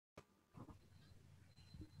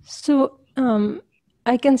So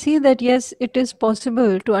I can see that yes, it is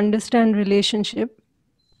possible to understand relationship.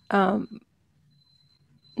 Um,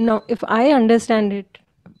 Now, if I understand it,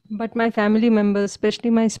 but my family members, especially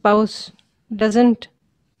my spouse, doesn't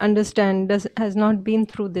understand, has not been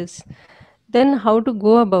through this, then how to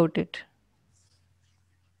go about it?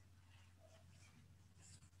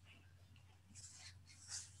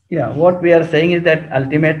 Yeah, what we are saying is that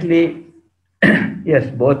ultimately, yes,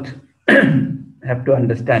 both have to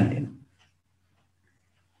understand it.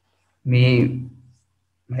 Me,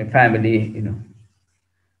 my family,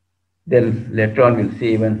 then later on we'll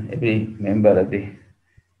see even every member of the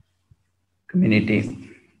community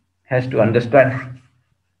has to understand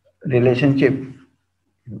relationship,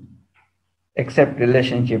 accept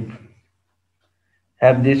relationship,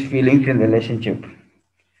 have these feelings in relationship,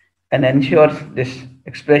 and ensures this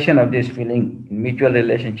expression of this feeling in mutual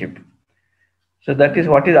relationship. So that is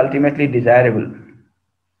what is ultimately desirable.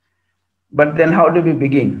 But then how do we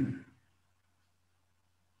begin?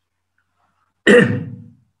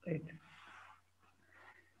 Right.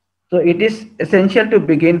 So it is essential to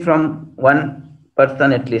begin from one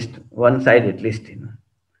person at least, one side at least.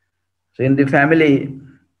 So in the family,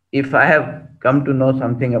 if I have come to know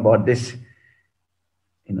something about this,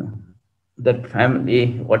 you know, that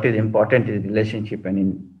family, what is important is relationship, and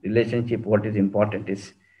in relationship, what is important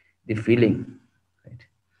is the feeling, right?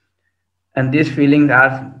 And these feelings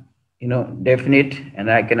are, definite, and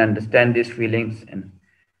I can understand these feelings. And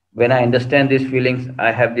when I understand these feelings,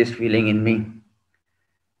 I have this feeling in me.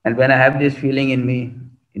 And when I have this feeling in me,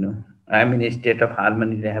 I'm in a state of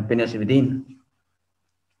harmony, the happiness within.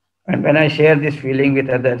 And when I share this feeling with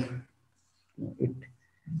others, it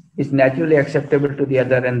is naturally acceptable to the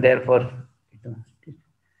other, and therefore, you know,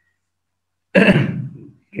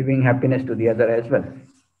 giving happiness to the other as well.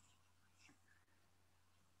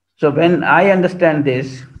 So when I understand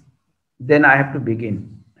this, then I have to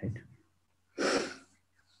begin. Right?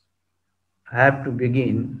 I have to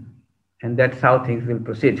begin, and that's how things will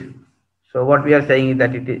proceed. So what we are saying is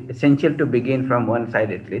that it is essential to begin from one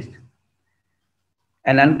side at least.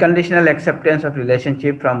 An unconditional acceptance of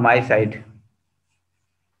relationship from my side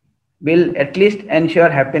will at least ensure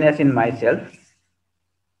happiness in myself.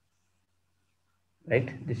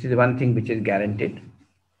 Right? This is one thing which is guaranteed.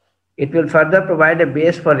 It will further provide a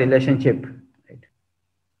base for relationship. Right?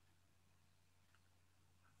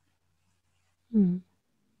 Mm.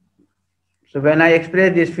 So when I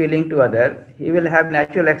express this feeling to other, he will have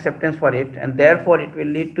natural acceptance for it, and therefore it will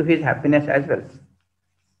lead to his happiness as well.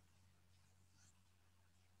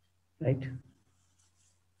 Right?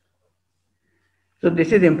 So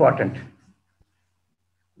this is important,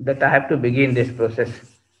 that I have to begin this process,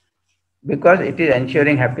 because it is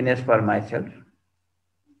ensuring happiness for myself.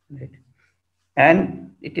 Right?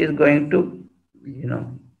 And it is going to,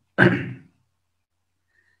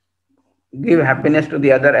 give happiness to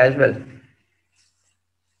the other as well.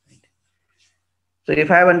 So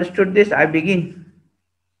if I have understood this, I begin.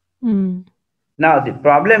 Mm. Now the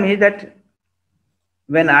problem is that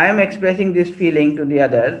when I am expressing this feeling to the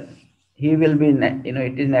other, he will be,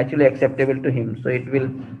 it is naturally acceptable to him. So it will,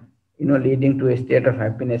 leading to a state of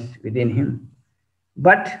happiness within him.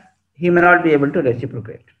 But he may not be able to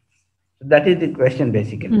reciprocate. So that is the question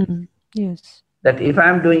basically. Mm. Yes. That if I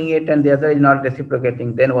am doing it and the other is not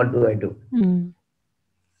reciprocating, then what do I do? Mm.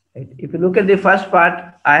 Right? If you look at the first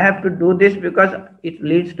part, I have to do this because it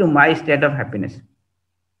leads to my state of happiness.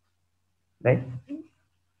 Right?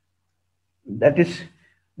 That is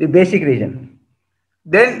the basic reason.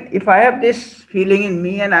 Then if I have this feeling in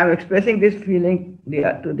me and I'm expressing this feeling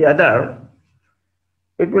to the other,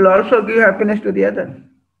 it will also give happiness to the other.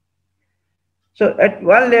 So at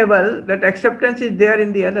one level, that acceptance is there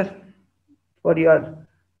in the other for your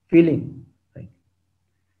feeling. Right?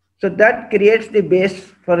 So that creates the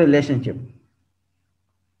base for relationship.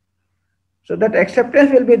 So that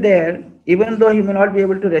acceptance will be there, even though he may not be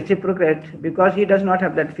able to reciprocate because he does not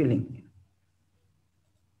have that feeling.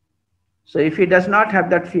 So if he does not have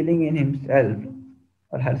that feeling in himself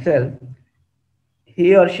or herself,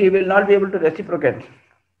 he or she will not be able to reciprocate.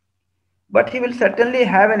 But he will certainly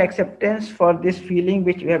have an acceptance for this feeling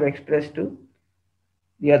which we have expressed to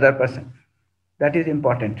the other person. That is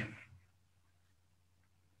important.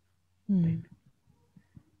 Mm.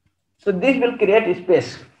 So this will create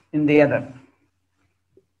space in the other.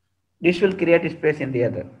 This will create space in the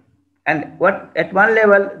other. And what at one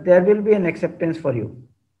level there will be an acceptance for you.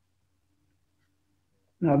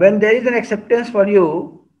 Now when there is an acceptance for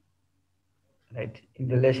you, right, in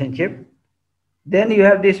relationship, then you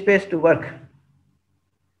have the space to work.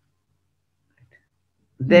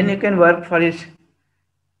 Then Mm. you can work for his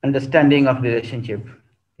understanding of relationship,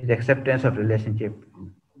 his acceptance of relationship,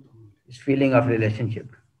 his feeling of relationship,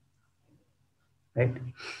 right?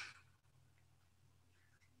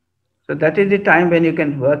 So that is the time when you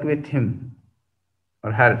can work with him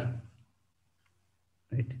or her,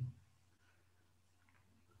 right?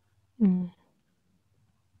 Mm.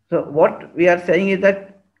 So what we are saying is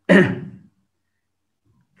that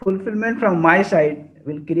fulfillment from my side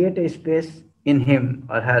will create a space in him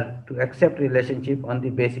or her to accept relationship on the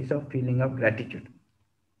basis of feeling of gratitude.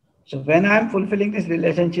 So when I am fulfilling this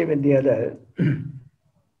relationship with the other,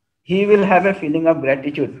 he will have a feeling of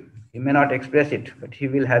gratitude. He may not express it, but he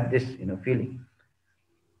will have this, feeling.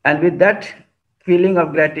 And with that feeling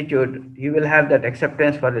of gratitude, he will have that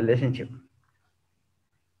acceptance for relationship.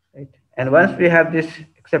 Right? And once we have this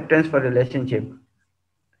acceptance for relationship,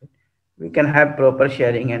 we can have proper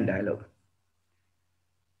sharing and dialogue.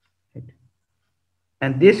 Right?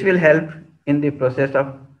 And this will help in the process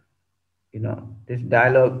of, this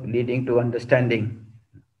dialogue leading to understanding.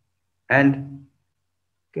 And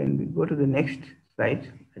can we go to the next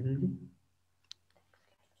slide, Rajalji?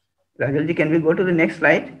 Rajalji, can we go to the next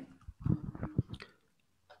slide?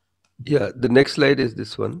 Yeah, the next slide is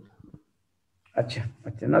this one. Acha,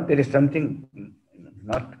 no, there is something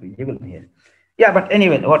not visible here. Yeah, but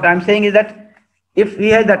anyway, what I'm saying is that if we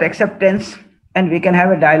have that acceptance and we can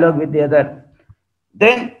have a dialogue with the other,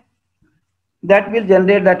 then that will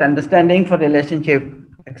generate that understanding for relationship,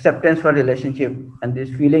 acceptance for relationship, and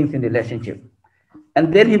these feelings in relationship.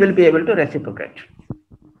 And then he will be able to reciprocate.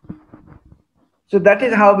 So that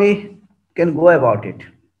is how we can go about it.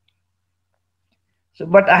 So,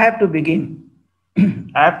 but I have to begin.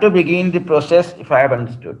 I have to begin the process if I have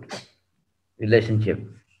understood relationship.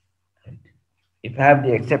 If I have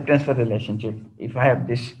the acceptance for relationship, if I have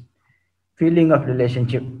this feeling of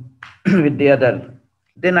relationship with the other,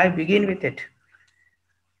 then I begin with it.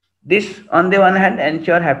 This, on the one hand,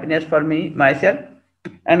 ensure happiness for me, myself,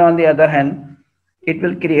 and on the other hand, it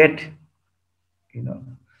will create,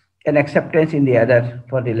 an acceptance in the other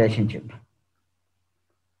for relationship.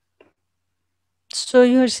 So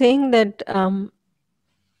you're saying that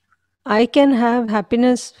I can have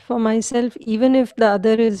happiness for myself even if the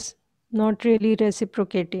other is not really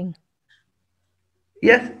reciprocating.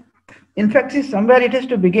 Yes, in fact, see, somewhere it has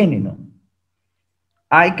to begin.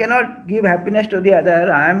 I cannot give happiness to the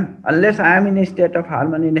other unless I am in a state of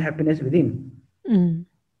harmony and happiness within. Mm.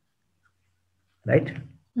 Right?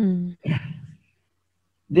 Mm.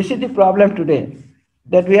 This is the problem today,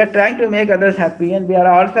 that we are trying to make others happy and we are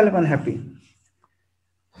ourselves unhappy.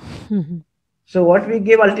 So what we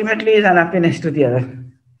give ultimately is unhappiness to the other.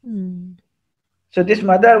 Mm. So this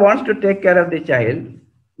mother wants to take care of the child,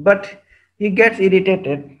 but he gets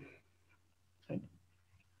irritated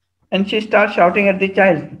and she starts shouting at the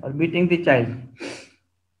child or beating the child.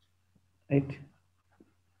 Right?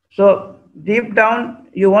 So deep down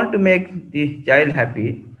you want to make the child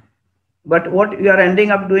happy, but what you are ending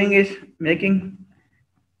up doing is making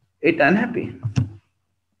it unhappy.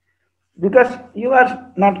 Because you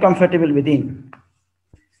are not comfortable within.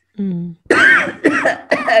 Mm.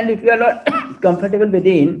 And if you are not comfortable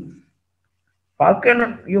within, how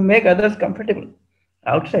can you make others comfortable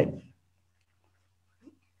outside?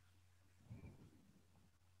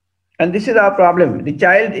 And this is our problem. The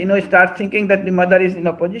child, starts thinking that the mother is in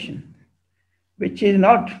opposition, which she is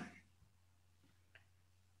not.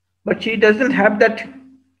 But she doesn't have that,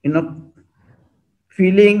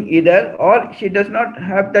 feeling either, or she does not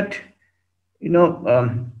have that,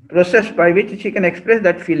 process by which she can express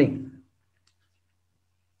that feeling.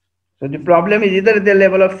 So the problem is either at the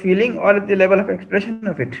level of feeling or at the level of expression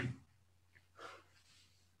of it.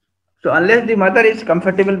 So unless the mother is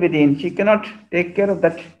comfortable within, she cannot take care of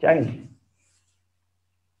that child.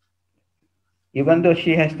 Even though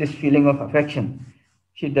she has this feeling of affection,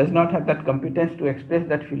 she does not have that competence to express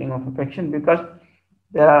that feeling of affection because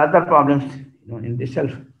there are other problems, in the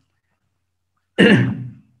self.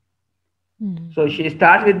 So she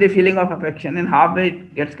starts with the feeling of affection and halfway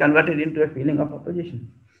it gets converted into a feeling of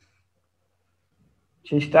opposition.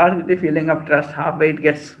 She starts with the feeling of trust, halfway it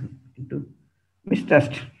gets into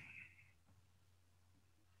mistrust.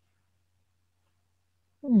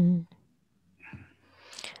 Mm.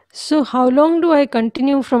 So how long do I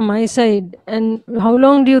continue from my side, and how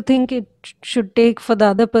long do you think it should take for the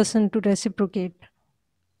other person to reciprocate?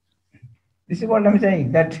 This is what I'm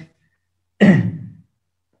saying, that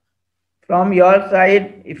from your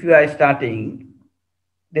side, if you are starting,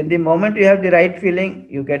 then the moment you have the right feeling,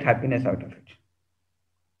 you get happiness out of it.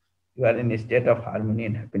 You are in a state of harmony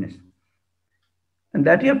and happiness. And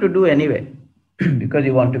that you have to do anyway, because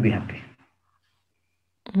you want to be happy.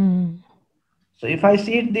 Mm. So if I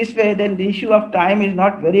see it this way, then the issue of time is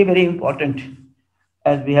not very, very important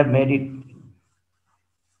as we have made it.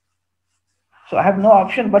 So I have no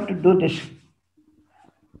option but to do this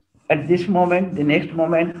at this moment, the next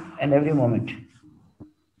moment, and every moment.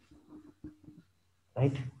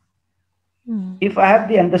 Right? If I have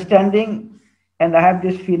the understanding and I have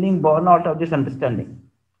this feeling born out of this understanding,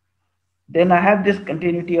 then I have this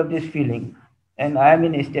continuity of this feeling and I am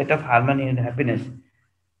in a state of harmony and happiness.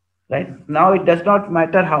 Right? Now it does not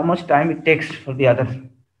matter how much time it takes for the other.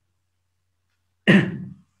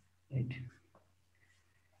 Right?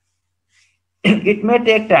 It may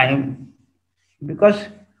take time because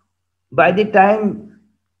by the time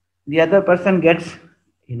the other person gets,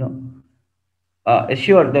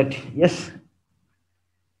 assured that yes,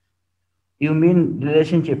 you mean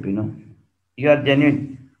relationship, you are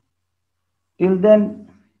genuine. Till then,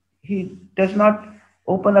 he does not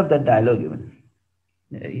open up that dialogue even.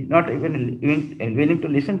 He's not even willing to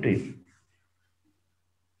listen to you.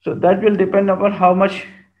 So that will depend upon how much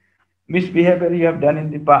misbehavior you have done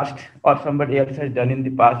in the past or somebody else has done in the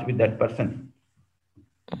past with that person.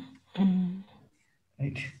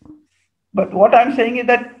 Right? But what I'm saying is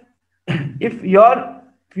that if your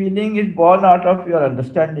feeling is born out of your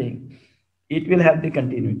understanding, it will have the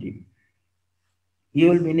continuity. You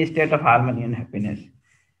will be in a state of harmony and happiness.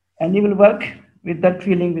 And you will work with that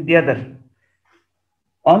feeling with the other.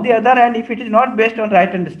 On the other hand, if it is not based on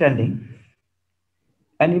right understanding,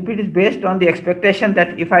 and if it is based on the expectation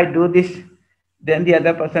that if I do this, then the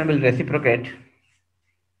other person will reciprocate,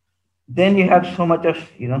 then you have so much of,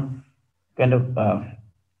 kind of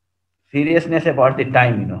seriousness about the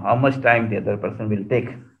time, how much time the other person will take.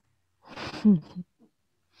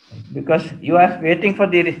 Because you are waiting for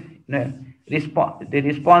the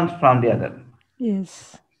response from the other.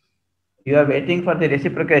 Yes. You are waiting for the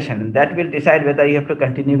reciprocation, and that will decide whether you have to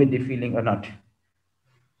continue with the feeling or not.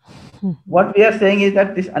 What we are saying is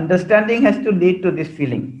that this understanding has to lead to this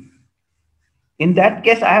feeling. In that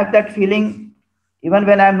case, I have that feeling even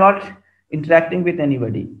when I'm not interacting with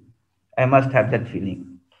anybody. I must have that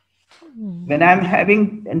feeling. When I'm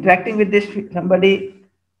interacting with this somebody,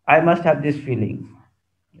 I must have this feeling.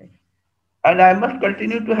 And I must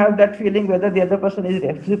continue to have that feeling whether the other person is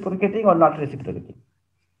reciprocating or not reciprocating.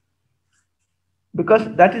 Because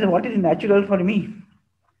that is what is natural for me.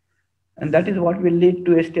 And that is what will lead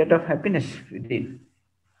to a state of happiness within.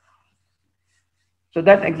 So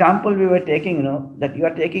that example we were taking, that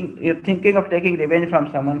you're thinking of taking revenge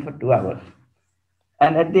from someone for 2 hours.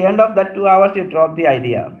 And at the end of that 2 hours, you drop the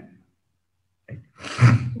idea.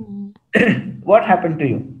 What happened to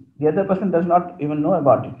you? The other person does not even know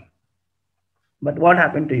about it. But what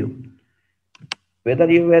happened to you?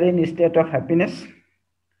 Whether you were in a state of happiness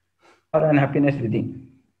or unhappiness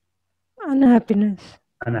within? Unhappiness.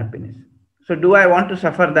 Unhappiness. So do I want to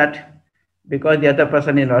suffer that because the other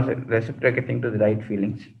person is not reciprocating to the right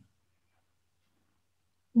feelings?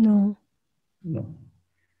 No. No.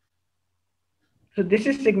 So this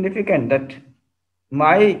is significant that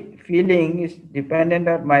my feeling is dependent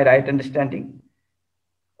on my right understanding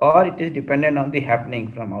or it is dependent on the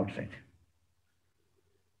happening from outside.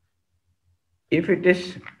 If it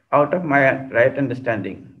is out of my right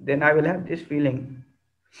understanding, then I will have this feeling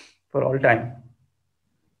for all time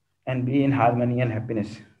and be in harmony and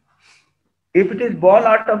happiness. If it is born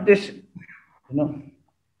out of this,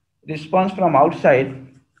 response from outside,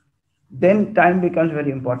 then time becomes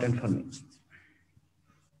very important for me.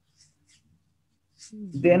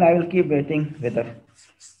 Then I will keep waiting whether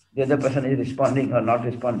the other person is responding or not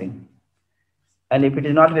responding. And if it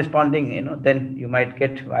is not responding, then you might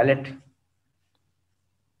get violent.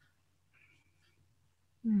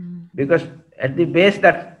 Because at the base,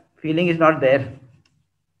 that feeling is not there.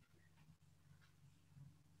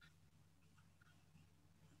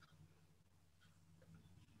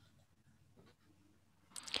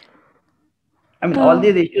 I mean, all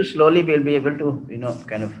these issues slowly we'll be able to,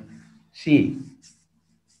 kind of see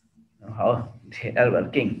how they are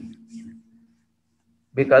working.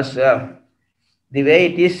 Because the way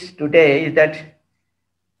it is today is that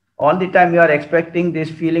all the time you are expecting these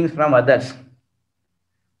feelings from others,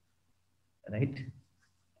 right?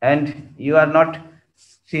 And you are not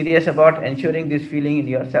serious about ensuring this feeling in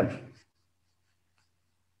yourself.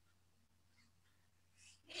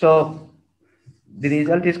 So the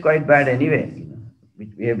result is quite bad anyway, which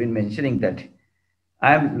we have been mentioning that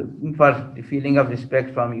I am looking for the feeling of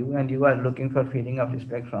respect from you and you are looking for feeling of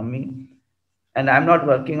respect from me. And I'm not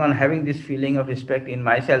working on having this feeling of respect in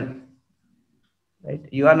myself. Right?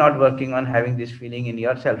 You are not working on having this feeling in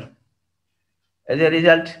yourself. As a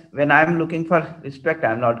result, when I'm looking for respect,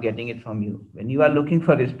 I'm not getting it from you. When you are looking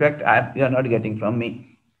for respect, you are not getting from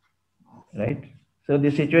me, right? So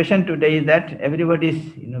the situation today is that everybody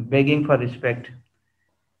is, begging for respect,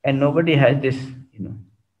 and nobody has this,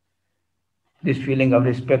 this feeling of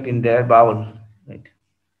respect in their bowl, right?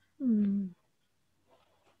 Mm.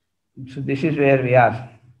 So this is where we are.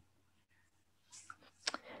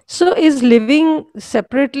 So, is living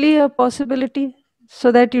separately a possibility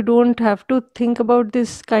so that you don't have to think about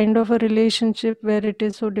this kind of a relationship where it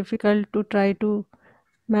is so difficult to try to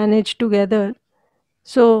manage together?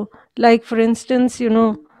 So, like for instance,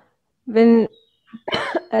 when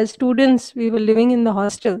as students we were living in the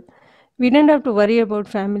hostel, we didn't have to worry about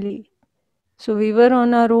family. So, we were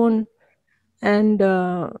on our own, and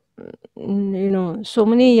so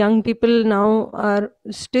many young people now are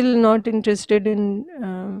still not interested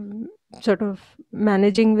in sort of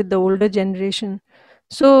managing with the older generation.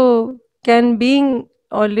 So can being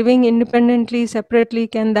or living independently separately,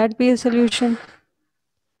 can that be a solution?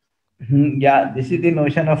 Yeah, this is the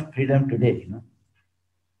notion of freedom today.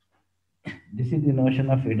 This is the notion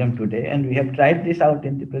of freedom today, and we have tried this out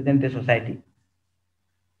in the present day society.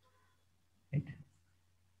 Right?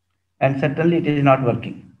 And certainly it is not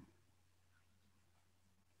working.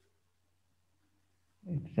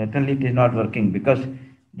 Certainly it is not working because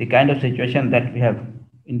the kind of situation that we have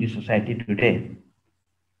in the society today,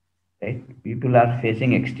 right? People are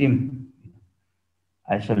facing extreme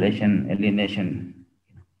isolation, alienation,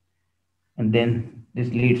 and then this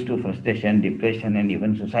leads to frustration, depression, and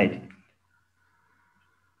even suicide.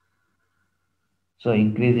 So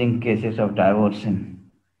increasing cases of divorce and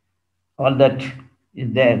all that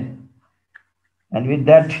is there. And with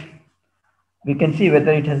that, we can see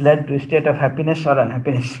whether it has led to a state of happiness or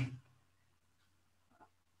unhappiness.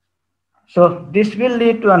 So this will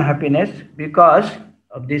lead to unhappiness because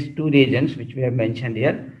of these two reasons which we have mentioned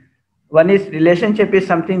here. One is relationship is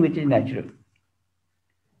something which is natural,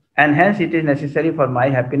 and hence it is necessary for my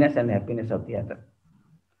happiness and happiness of the other.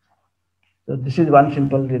 So this is one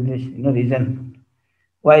simple reason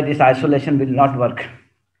why this isolation will not work.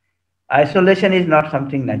 Isolation is not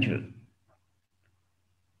something natural,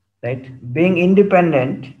 right? Being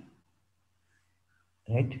independent,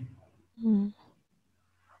 right? Mm.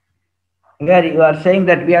 Where you are saying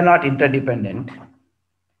that we are not interdependent,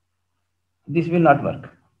 this will not work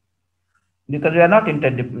because we are not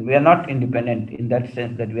interdependent. We are not independent in that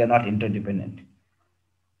sense that we are not interdependent,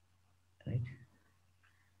 right?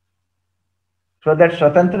 So that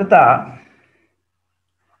swatantrata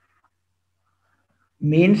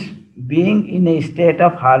means being in a state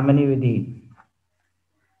of harmony within,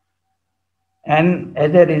 and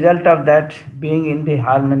as a result of that, being in the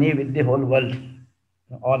harmony with the whole world,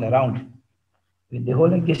 all around, with the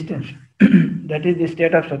whole existence. That is the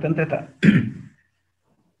state of swatantrata.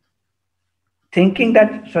 Thinking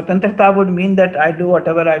that swatantrata would mean that I do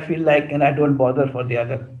whatever I feel like and I don't bother for the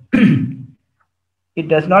other. It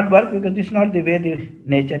does not work because it's not the way the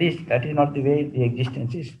nature is. That is not the way the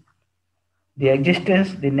existence is. The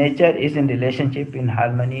existence, the nature is in relationship, in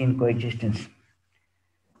harmony, in coexistence.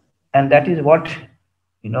 And that is what,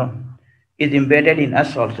 you know, is embedded in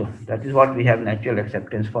us also. That is what we have natural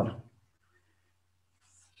acceptance for.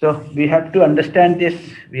 So we have to understand this.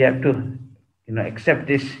 We have to, accept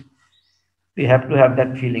this. We have to have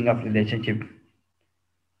that feeling of relationship,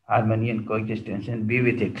 harmony and coexistence and be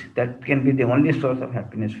with it. That can be the only source of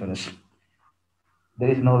happiness for us. There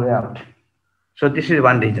is no way out. So this is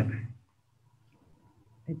one reason.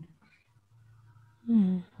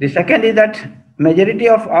 Mm. The second is that majority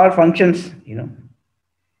of our functions,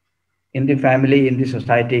 in the family, in the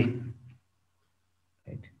society,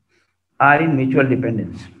 right, are in mutual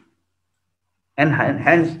dependence. And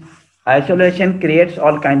hence, isolation creates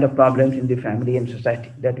all kind of problems in the family and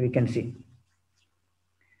society that we can see.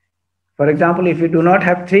 For example, if you do not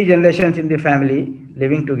have 3 generations in the family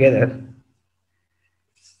living together,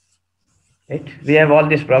 right, we have all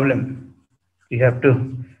this problem. You have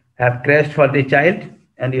to have crest for the child,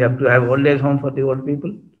 and you have to have old age home for the old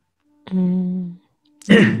people. Mm.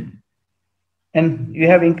 Yeah. And you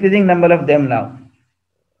have increasing number of them now.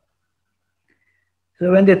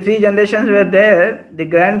 So when the 3 generations were there, the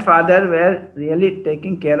grandfather were really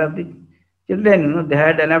taking care of the children. They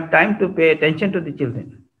had enough time to pay attention to the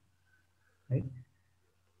children. Right?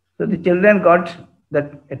 So the children got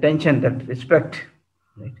that attention, that respect.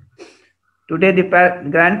 Right? Today the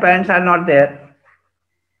grandparents are not there.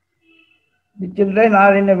 The children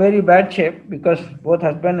are in a very bad shape because both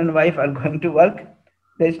husband and wife are going to work.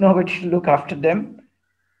 There is nobody to look after them.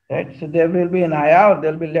 Right? So there will be an ayah or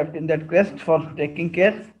they'll be left in that quest for taking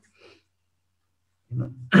care.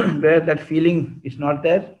 where that feeling is not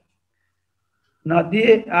there. Now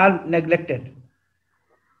they are neglected,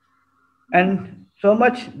 and so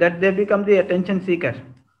much that they become the attention seeker.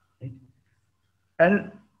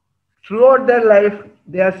 And throughout their life,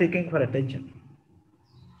 they are seeking for attention.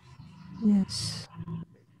 Yes.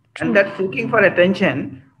 And True. that seeking for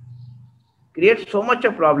attention creates so much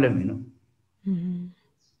a problem.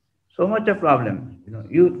 So much a problem.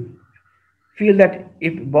 You feel that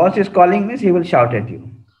if boss is calling me, he will shout at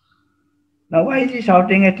you. Now, why is he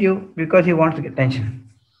shouting at you? Because he wants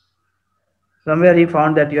attention. Somewhere he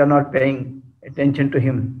found that you are not paying attention to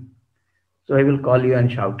him, so he will call you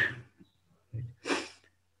and shout.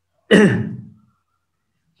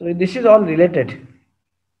 So this is all related.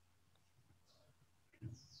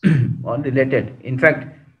 All related. In fact,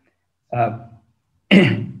 uh,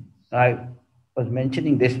 I was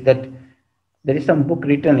mentioning this, that there is some book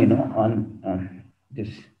written, on this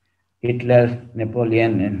Hitler,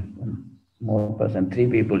 Napoleon, and one more person, three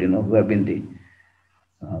people, who have been the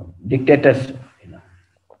dictators,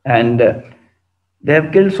 and they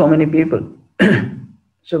have killed so many people.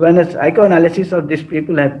 So when a psychoanalysis of these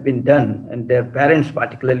people have been done, and their parents,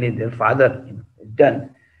 particularly their father, is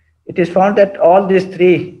done, it is found that all these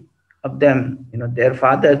three of them, their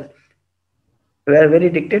fathers were very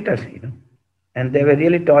dictators, and they were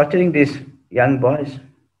really torturing these young boys.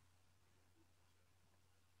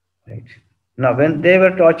 Right. Now, when they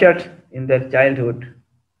were tortured in their childhood,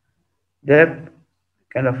 they have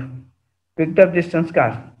kind of picked up this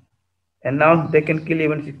sanskar, and now they can kill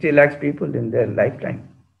even 60 lakhs people in their lifetime.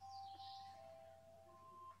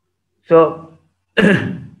 So,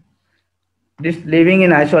 this living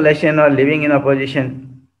in isolation or living in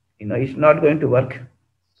opposition, it's not going to work.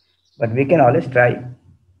 But we can always try.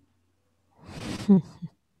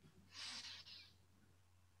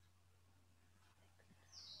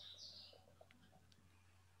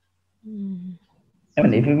 I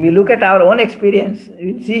mean, if we look at our own experience,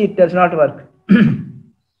 we'll see it does not work.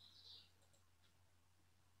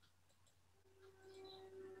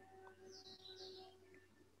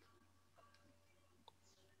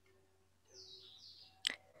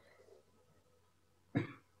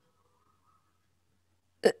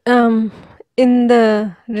 In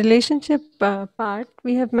the relationship part,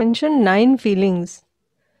 we have mentioned 9 feelings.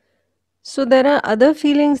 So there are other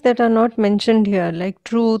feelings that are not mentioned here, like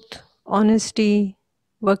truth, honesty,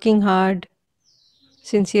 working hard,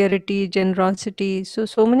 sincerity, generosity.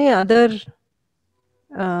 So many other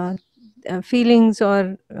uh, feelings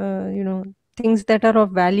or things that are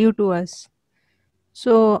of value to us.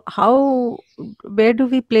 So where do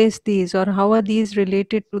we place these, or how are these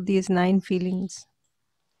related to these 9 feelings?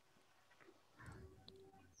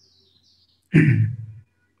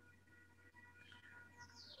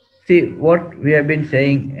 See, what we have been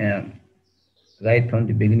saying right from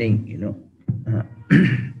the beginning,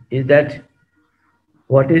 is that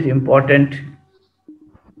what is important,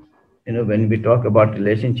 when we talk about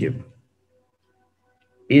relationship,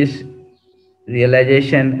 is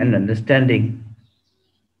realization and understanding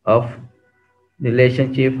of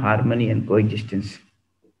relationship, harmony, and coexistence.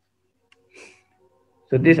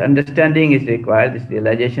 So this understanding is required, this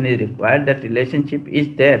realization is required that relationship is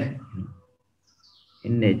there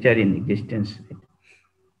in nature, in existence.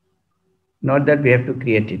 Not that we have to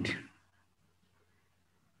create it.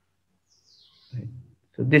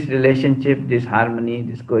 So this relationship, this harmony,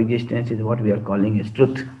 this coexistence is what we are calling as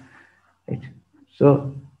truth. Right?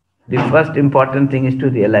 So the first important thing is to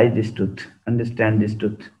realize this truth, understand this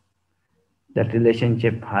truth, that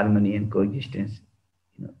relationship, harmony, and coexistence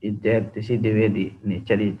is there. This is the way the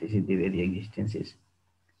nature is, this is the way the existence is.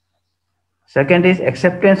 Second is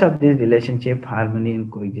acceptance of this relationship, harmony,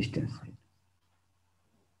 and coexistence.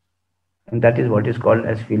 And that is what is called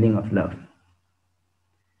as feeling of love.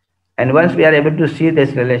 And once we are able to see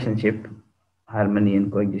this relationship, harmony,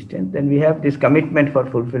 and coexistence, then we have this commitment for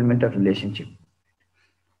fulfillment of relationship,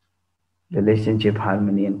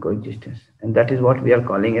 harmony, and coexistence. And that is what we are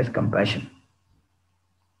calling as compassion.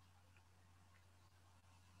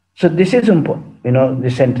 So this is important,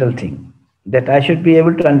 the central thing, that I should be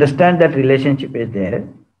able to understand that relationship is there,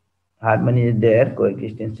 harmony is there,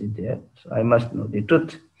 coexistence is there. So I must know the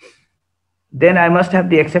truth. Then I must have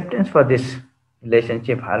the acceptance for this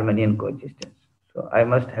relationship, harmony, and coexistence. So I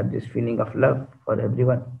must have this feeling of love for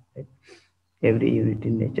everyone, right? Every unit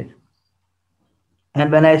in nature.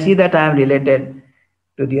 And when I see that I am related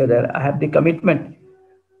to the other, I have the commitment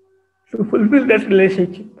to fulfill that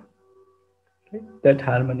relationship, right? That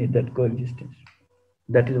harmony, that coexistence.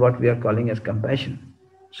 That is what we are calling as compassion.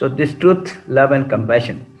 So this truth, love, and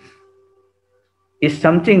compassion is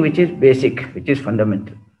something which is basic, which is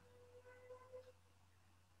fundamental.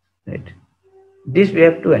 Right? This we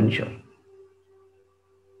have to ensure.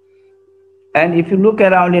 And if you look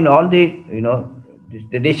around in all the, these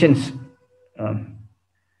traditions um,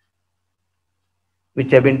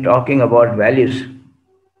 which have been talking about values,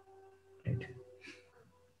 right?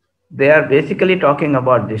 They are basically talking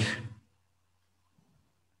about this,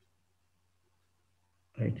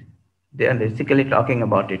 right? They are basically talking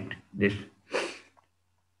about it, this.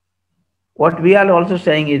 What we are also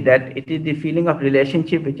saying is that it is the feeling of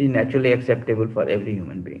relationship which is naturally acceptable for every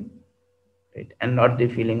human being, right? And not the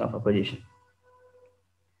feeling of opposition.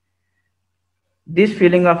 This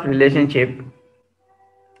feeling of relationship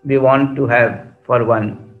we want to have for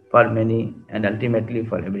one, for many, and ultimately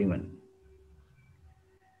for everyone.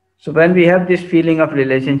 So when we have this feeling of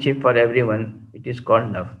relationship for everyone, it is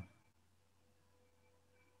called love.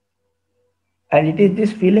 And it is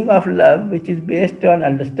this feeling of love which is based on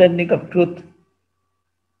understanding of truth,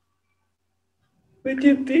 which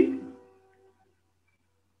is the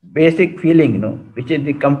basic feeling, which is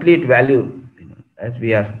the complete value, as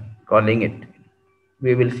we are calling it.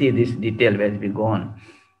 We will see this detail as we go on.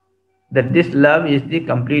 That this love is the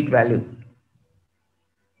complete value.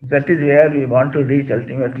 That is where we want to reach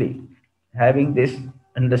ultimately, having this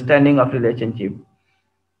understanding of relationship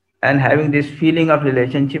and having this feeling of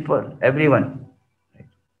relationship for everyone.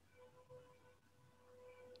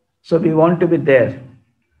 So we want to be there.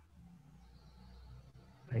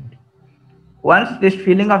 Right? Once this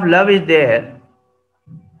feeling of love is there,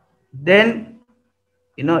 then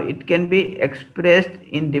it can be expressed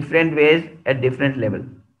in different ways at different level.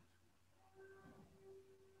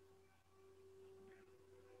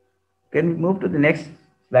 Can we move to the next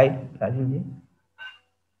slide, Rajiv?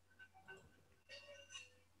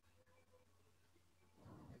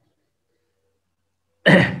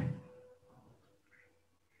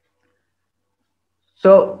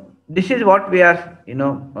 So this is what we are,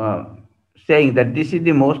 saying, that this is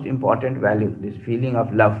the most important value, this feeling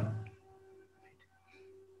of love,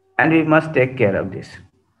 and we must take care of this.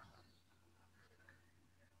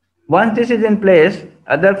 Once this is in place,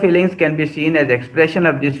 other feelings can be seen as expression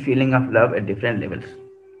of this feeling of love at different levels.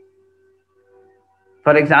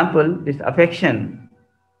 For example, this affection,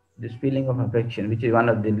 this feeling of affection, which is one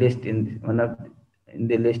of the list in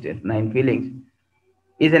the list of 9 feelings,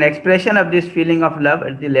 is an expression of this feeling of love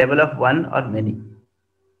at the level of one or many.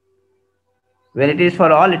 When it is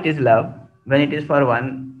for all, it is love. When it is for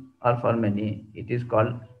one or for many, it is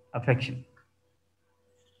called affection.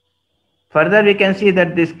 Further, we can see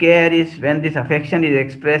that this care is when this affection is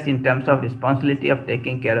expressed in terms of responsibility of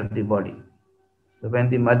taking care of the body. So when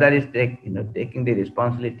the mother is taking the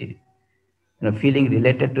responsibility, feeling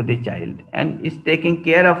related to the child, and is taking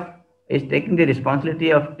the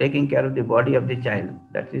responsibility of taking care of the body of the child,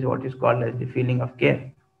 that is what is called as the feeling of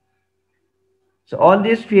care. So all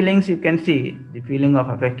these feelings you can see, the feeling of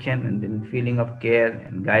affection and then feeling of care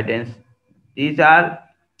and guidance, these are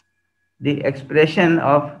the expression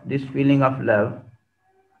of this feeling of love,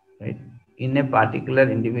 right, in a particular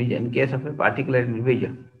individual, in case of a particular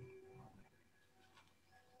individual.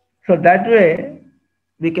 So that way,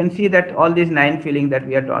 we can see that all these 9 feelings that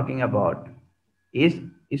we are talking about is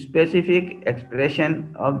a specific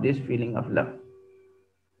expression of this feeling of love.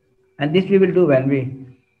 And this we will do when we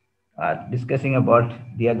are discussing about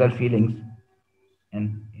the other feelings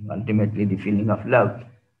and ultimately the feeling of love.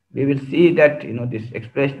 We will see that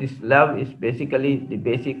this love is basically the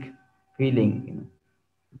basic feeling,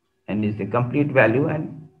 and is the complete value,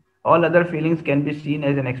 and all other feelings can be seen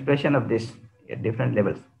as an expression of this at different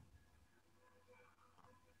levels.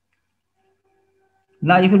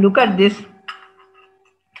 Now, if you look at this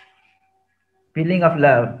feeling of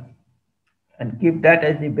love and keep that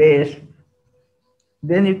as the base,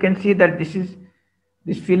 then you can see that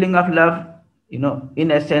this feeling of love,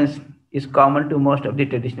 in essence, is common to most of the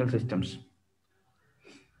traditional systems.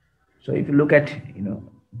 So if you look at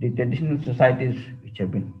the traditional societies which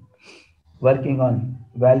have been working on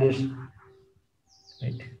values,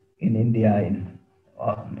 right, in India, in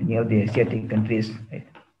many of the Asiatic countries, right,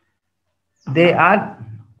 they are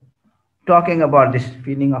talking about this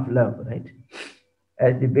feeling of love, right,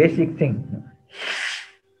 as the basic thing,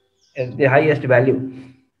 as the highest value.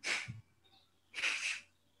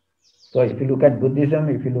 So if you look at Buddhism,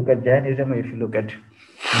 if you look at Jainism, if you look at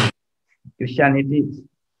Christianity,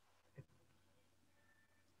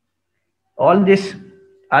 all this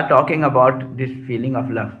are talking about this feeling of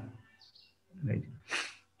love, right,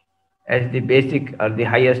 as the basic or the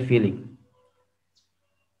highest feeling.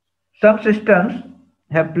 Some systems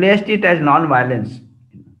have placed it as non-violence,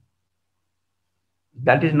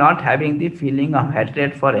 that is not having the feeling of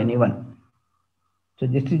hatred for anyone. So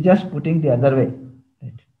this is just putting the other way,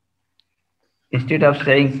 right? instead of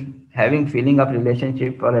saying having feeling of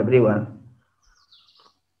relationship for everyone,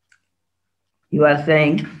 you are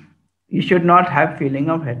saying you should not have feeling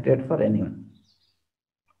of hatred for anyone.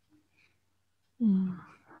 Mm.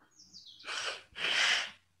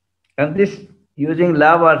 And this using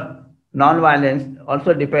love or non-violence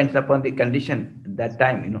also depends upon the condition at that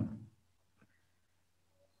time.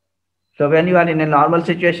 So when you are in a normal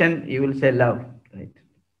situation, you will say love, right?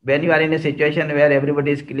 When you are in a situation where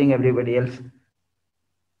everybody is killing everybody else,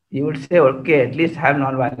 you would say, okay, at least have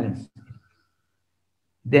non-violence.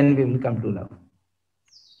 Then we will come to love.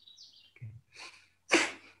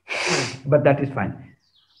 But that is fine.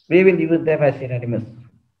 We will use them as synonymous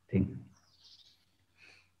thing.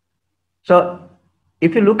 So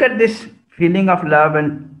if you look at this feeling of love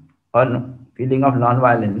and or feeling of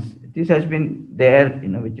non-violence, this has been there,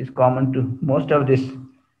 which is common to most of this,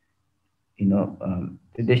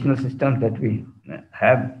 traditional systems that we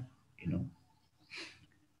have,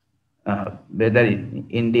 whether in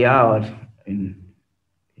India or in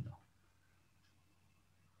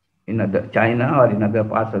in other China or in other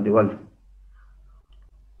parts of the world.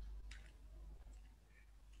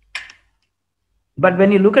 But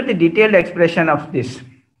when you look at the detailed expression of this,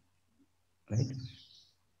 right,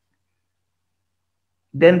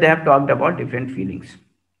 then they have talked about different feelings.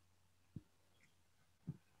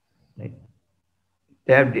 Right?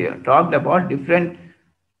 They have talked about different,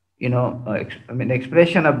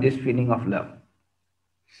 expression of this feeling of love.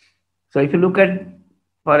 So if you look at,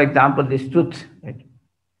 for example, this truth, right,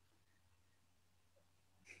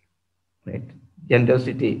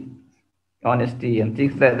 generosity, honesty, and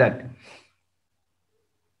things like that.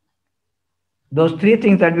 Those three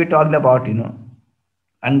things that we talked about,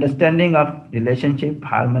 understanding of relationship,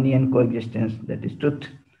 harmony, and coexistence, that is truth.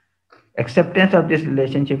 Acceptance of this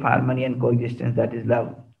relationship, harmony, and coexistence, that is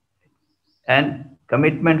love. And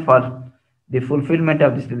commitment for the fulfillment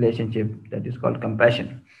of this relationship, that is called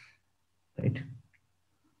compassion. Right?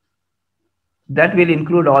 That will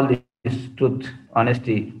include all this truth,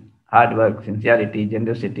 honesty, hard work, sincerity,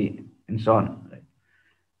 generosity, and so on. Right?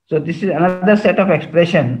 So this is another set of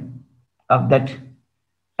expression of that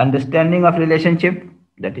understanding of relationship,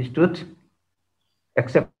 that is truth,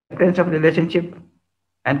 acceptance of relationship,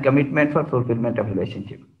 and commitment for fulfillment of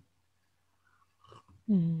relationship.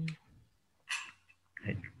 Mm.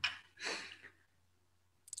 Right.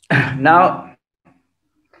 Now,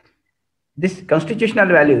 this constitutional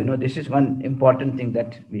value, this is one important thing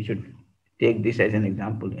that we should take this as an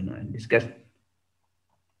example, and discuss.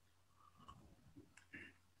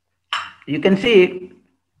 You can see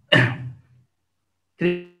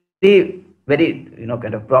three very,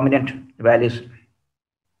 kind of prominent values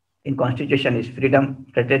in Constitution is freedom,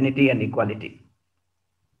 fraternity, and equality.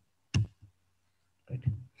 Right.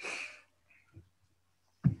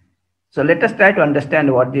 So let us try to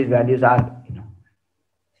understand what these values are.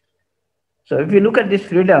 So if you look at this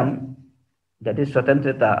freedom, that is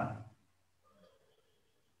swatantrata,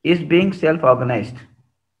 is being self-organized,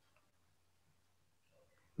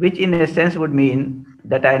 which in a sense would mean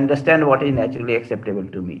that I understand what is naturally acceptable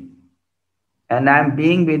to me. And I'm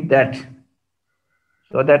being with that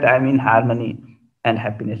so that I'm in harmony and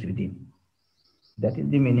happiness within. That is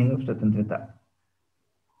the meaning of swatantrata.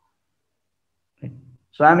 Right?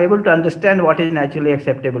 So I'm able to understand what is naturally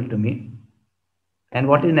acceptable to me. And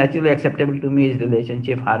what is naturally acceptable to me is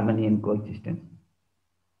relationship, harmony, and coexistence.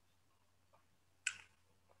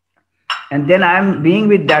 And then I'm being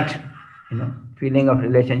with that, feeling of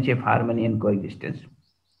relationship, harmony, and coexistence.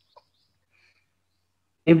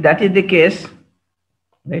 If that is the case,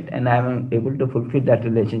 right, and I'm able to fulfill that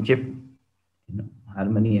relationship,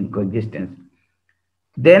 harmony and coexistence,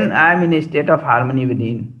 then I'm in a state of harmony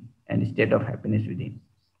within and a state of happiness within.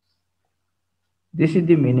 This is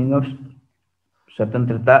the meaning of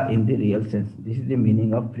swatantrata in the real sense. This is the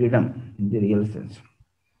meaning of freedom in the real sense.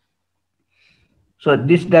 So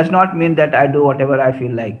this does not mean that I do whatever I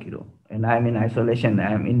feel like, and I'm in isolation,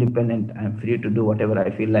 I'm independent, I'm free to do whatever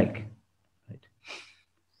I feel like. Right?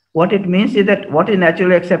 What it means is that what is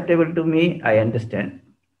naturally acceptable to me, I understand.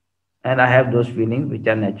 And I have those feelings which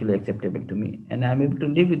are naturally acceptable to me. And I'm able to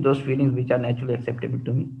live with those feelings which are naturally acceptable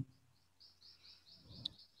to me.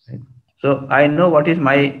 Right? So I know what is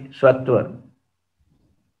my swattva.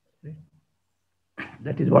 Right?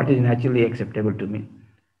 That is what is naturally acceptable to me.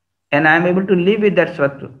 And I'm able to live with that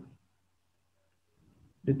swattva,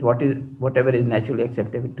 with whatever is naturally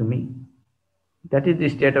acceptable to me. That is the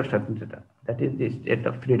state of swatantrata. That is the state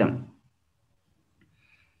of freedom.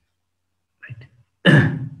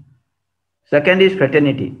 Right. Second is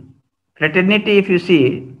fraternity. Fraternity, if you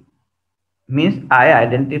see, means I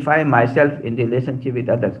identify myself in relationship with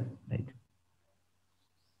others. Right?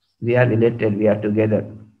 We are related, we are together.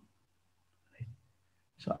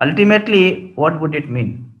 So ultimately, what would it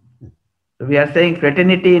mean? So we are saying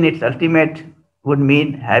fraternity in its ultimate would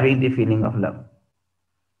mean having the feeling of love.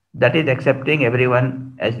 That is accepting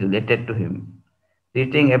everyone as related to him,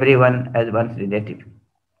 treating everyone as one's relative.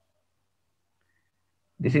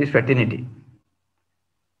 This is fraternity.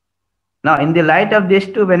 Now, in the light of this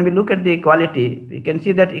too, when we look at the equality, we can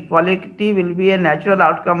see that equality will be a natural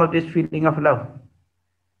outcome of this feeling of love.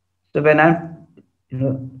 So when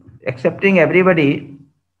I'm, accepting everybody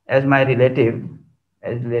as my relative,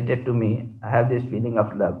 as related to me, I have this feeling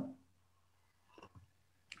of love.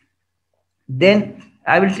 Then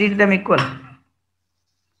I will treat them equal,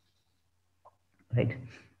 right?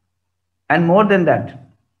 And more than that,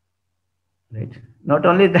 right? Not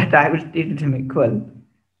only that, I will treat them equal,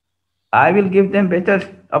 I will give them better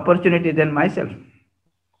opportunity than myself.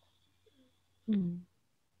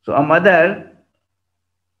 So a mother,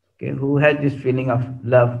 okay, who has this feeling of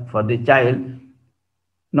love for the child,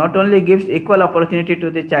 not only gives equal opportunity to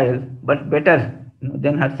the child, but better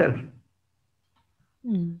than herself.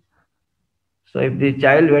 So if the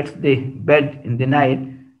child wets the bed in the night,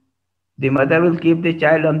 the mother will keep the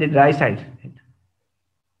child on the dry side.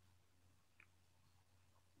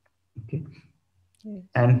 Okay. Yes.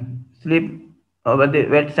 And sleep over the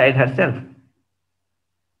wet side herself.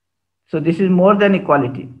 So this is more than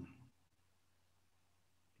equality.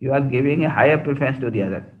 You are giving a higher preference to the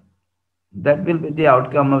other. That will be the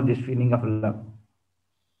outcome of this feeling of love.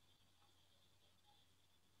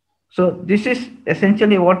 So this is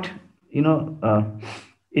essentially what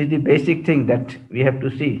is the basic thing that we have to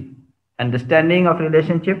see: understanding of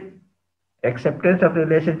relationship, acceptance of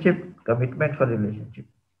relationship, commitment for relationship.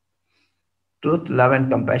 Truth, love, and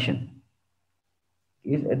compassion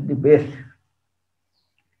is at the base.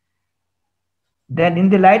 Then, in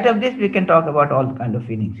the light of this, we can talk about all kind of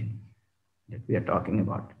feelings that we are talking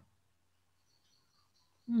about.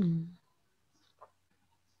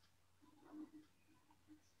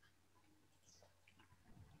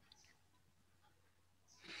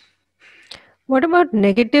 What about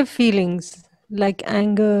negative feelings like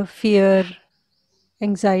anger, fear,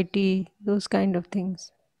 anxiety, those kind of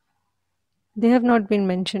things? They have not been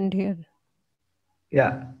mentioned here.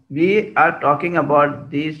 Yeah, we are talking about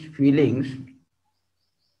these feelings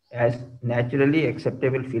as naturally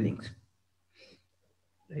acceptable feelings,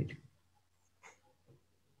 right?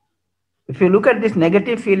 If you look at these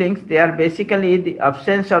negative feelings, they are basically the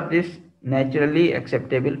absence of this naturally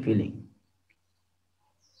acceptable feeling.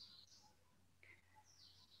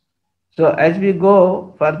 So as we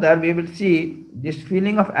go further, we will see this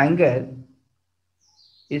feeling of anger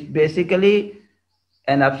is basically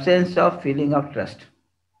an absence of feeling of trust.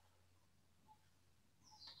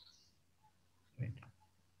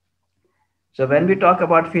 So when we talk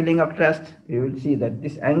about feeling of trust, we will see that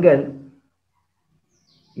this anger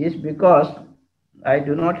is because I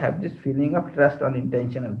do not have this feeling of trust on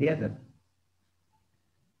intention of the other.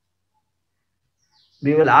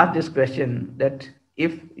 We will ask this question that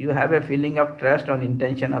if you have a feeling of trust on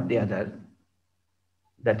intention of the other,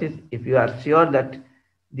 that is, if you are sure that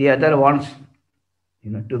the other wants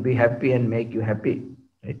to be happy and make you happy,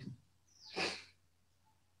 right?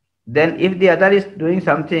 Then if the other is doing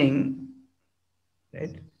something,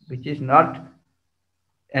 right, which is not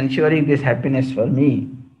ensuring this happiness for me,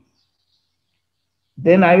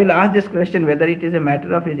 then I will ask this question whether it is a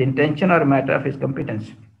matter of his intention or a matter of his competence.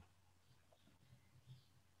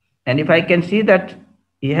 And if I can see that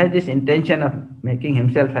he has this intention of making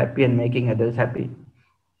himself happy and making others happy,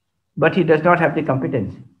 but he does not have the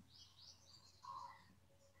competence.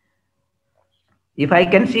 If I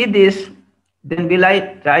can see this, then will I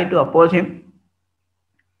try to oppose him,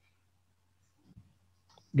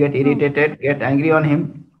 get irritated, get angry on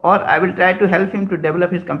him, or I will try to help him to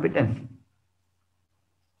develop his competence?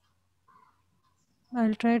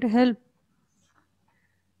 I'll try to help.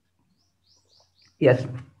 Yes.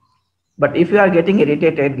 But if you are getting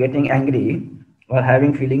irritated, getting angry, or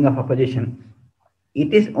having feeling of opposition,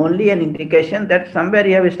 it is only an indication that somewhere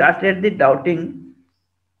you have started the doubting,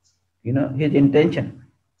 his intention.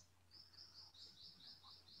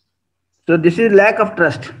 So this is lack of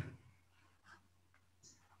trust.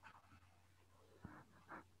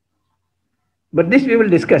 But this we will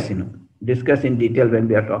discuss, discuss in detail when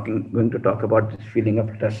we are going to talk about this feeling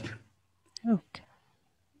of trust. Okay.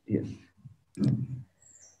 Yes.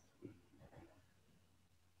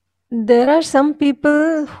 There are some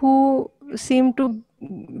people who seem to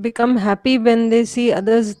become happy when they see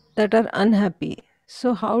others that are unhappy.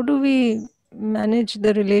 So, how do we manage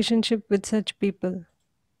the relationship with such people?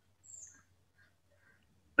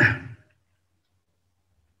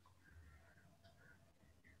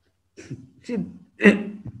 See, I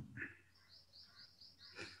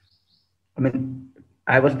mean,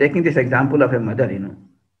 I was taking this example of a mother,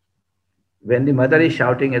 when the mother is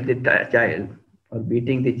shouting at the child or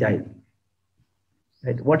beating the child,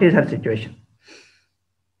 right? What is her situation?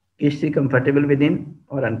 Is she comfortable within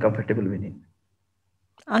or uncomfortable within?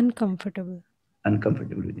 Uncomfortable.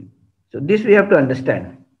 Uncomfortable within. So this we have to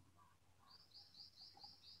understand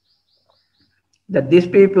that these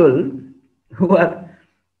people who are,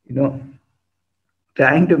 you know,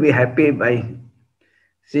 trying to be happy by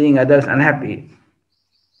seeing others unhappy.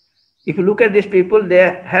 If you look at these people,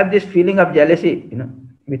 they have this feeling of jealousy,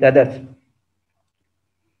 with others.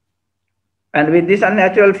 And with this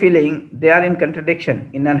unnatural feeling, they are in contradiction,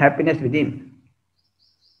 in unhappiness within.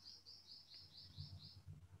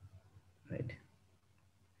 Right.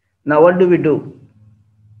 Now what do?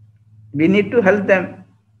 We need to help them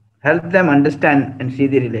understand and see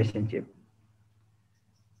the relationship.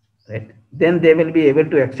 Right. Then they will be able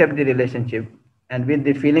to accept the relationship, and with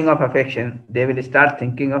the feeling of affection, they will start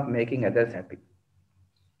thinking of making others happy.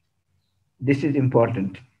 This is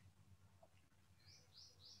important.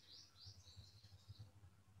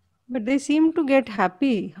 But they seem to get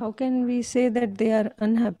happy. How can we say that they are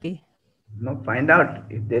unhappy? Now find out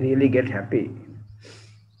if they really get happy.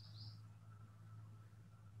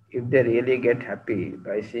 If they really get happy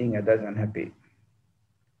by seeing others unhappy.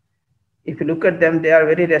 If you look at them, they are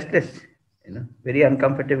very restless, very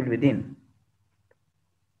uncomfortable within.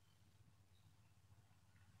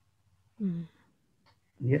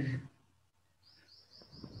 Yes.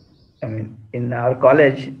 I mean, in our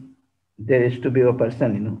college, there used to be a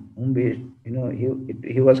person, whom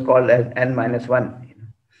he was called as N-1.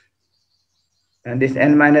 And this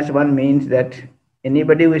N-1 means that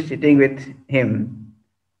anybody who is sitting with him,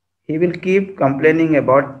 he will keep complaining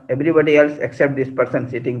about everybody else except this person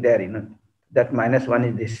sitting there, that -1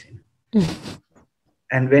 is this.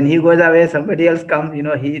 And when he goes away, somebody else comes,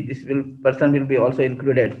 person will be also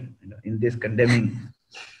included, in this condemning.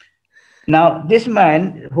 Now, this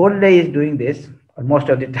man, whole day is doing this, or most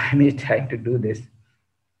of the time he is trying to do this.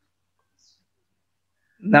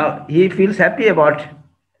 Now, he feels happy about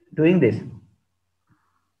doing this.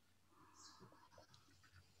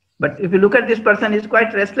 But if you look at this person, he's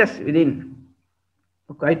quite restless within,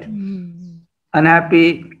 quite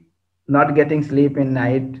unhappy, not getting sleep in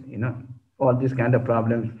night, all these kind of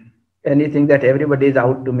problems. Anything that everybody is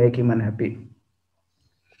out to make him unhappy.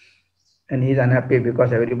 And he's unhappy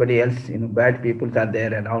because everybody else, bad people are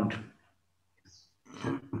there around.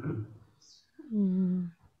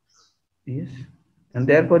 Yes. And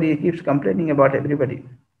therefore he keeps complaining about everybody.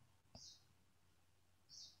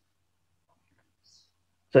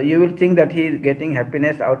 So you will think that he is getting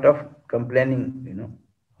happiness out of complaining,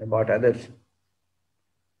 about others.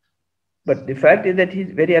 But the fact is that he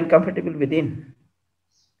is very uncomfortable within.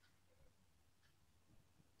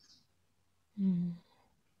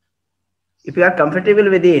 If you are comfortable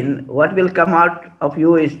within, what will come out of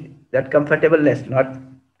you is that comfortableness, not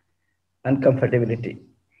uncomfortability.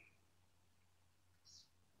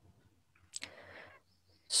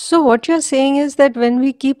 So what you're saying is that when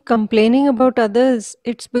we keep complaining about others,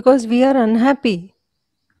 it's because we are unhappy.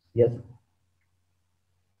 Yes.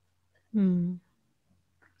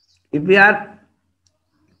 If we are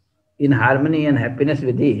in harmony and happiness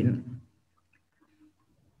within,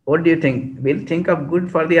 what do you think? We'll think of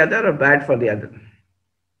good for the other or bad for the other?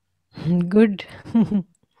 Good.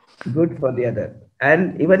 Good for the other.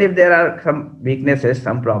 And even if there are some weaknesses,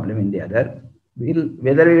 some problem in the other,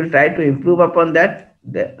 whether we will try to improve upon that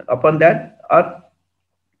or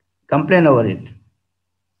complain over it.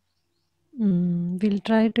 We'll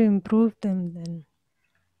try to improve them then.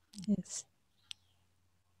 Yes.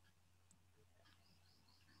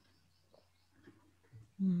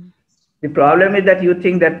 The problem is that you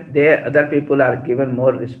think that other people are given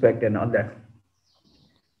more respect and all that,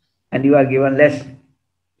 and you are given less.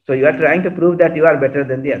 So you are trying to prove that you are better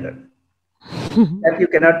than the other. That you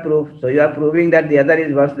cannot prove. So you are proving that the other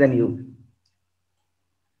is worse than you.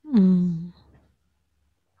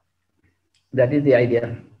 That is the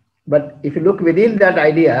idea. But if you look within that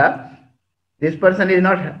idea, this person is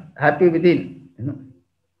not happy within.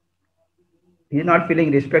 He is not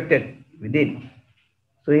feeling respected within.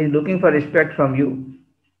 So he is looking for respect from you.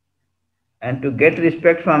 And to get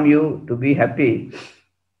respect from you, to be happy,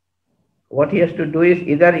 what he has to do is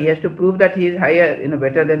either he has to prove that he is higher,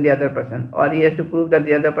 better than the other person, or he has to prove that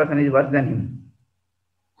the other person is worse than him.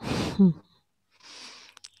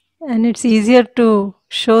 And it's easier to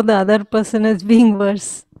show the other person as being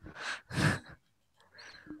worse.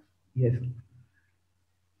 Yes.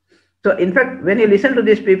 So in fact, when you listen to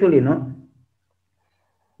these people,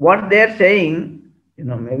 what they're saying,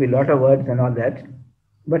 maybe a lot of words and all that,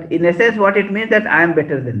 but in essence, what it means that I am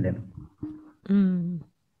better than them.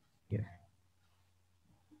 Yes.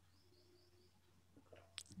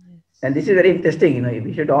 And this is very interesting.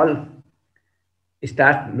 We should all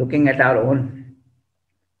start looking at our own,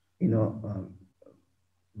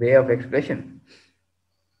 way of expression.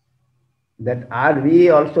 That are we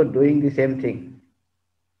also doing the same thing?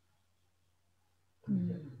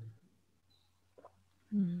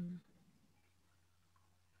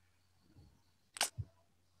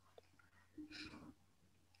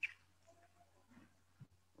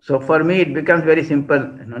 So for me, it becomes very simple,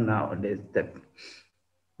 nowadays, that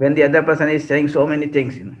when the other person is saying so many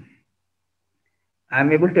things,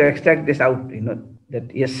 I'm able to extract this out,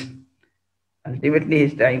 that yes, ultimately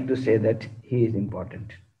he's trying to say that he is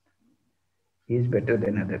important. He is better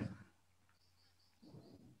than others.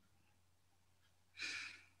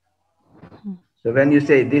 So when you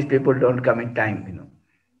say these people don't come in time,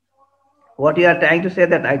 what you are trying to say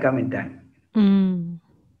that I come in time.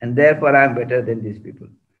 And therefore I'm better than these people.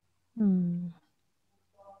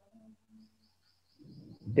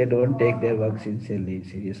 They don't take their work sincerely,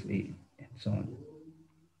 seriously, and so on.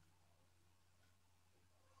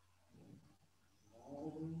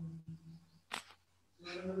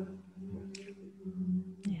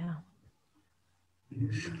 Yeah.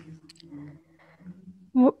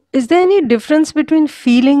 Is there any difference between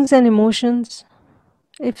feelings and emotions?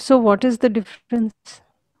 If so, what is the difference?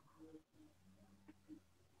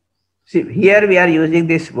 See, here we are using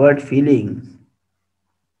this word feelings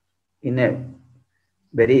in a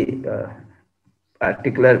very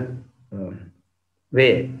particular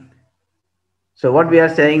way. So what we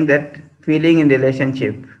are saying that feeling in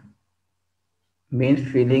relationship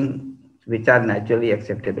means feeling which are naturally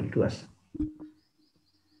acceptable to us.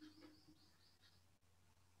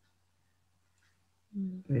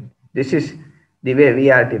 This is the way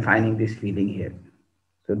we are defining this feeling here.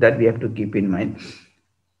 So that we have to keep in mind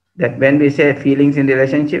that when we say feelings in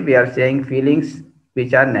relationship, we are saying feelings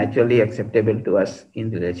which are naturally acceptable to us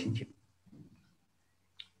in relationship.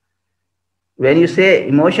 When you say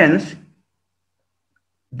emotions,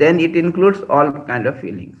 then it includes all kind of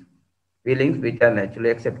feelings. Feelings which are naturally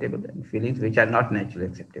acceptable and feelings which are not naturally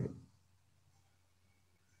acceptable.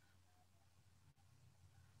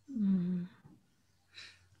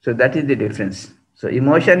 So that is the difference. So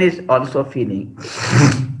emotion is also feeling,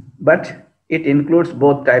 but it includes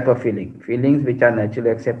both type of feelings which are naturally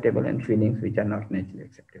acceptable and feelings which are not naturally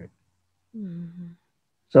acceptable.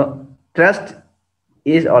 So trust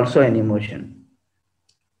is also an emotion,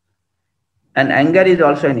 and anger is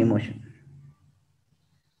also an emotion.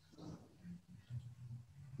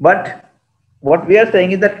 But what we are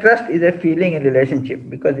saying is that trust is a feeling in relationship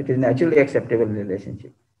because it is naturally acceptable in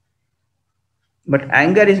relationship. But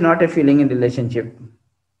anger is not a feeling in relationship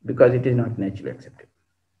because it is not naturally acceptable.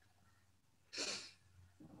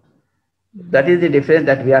 That is the difference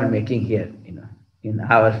that we are making here, in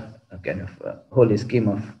our kind of whole scheme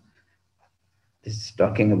of this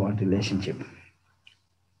talking about relationship.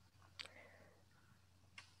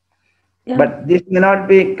 Yeah. But this may not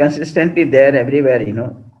be consistently there everywhere,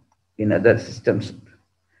 in other systems.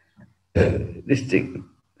 This thing.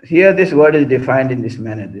 Here, this word is defined in this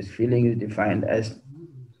manner. This feeling is defined as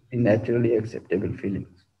the naturally acceptable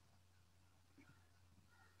feelings.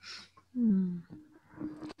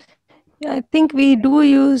 Yeah, I think we do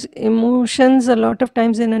use emotions a lot of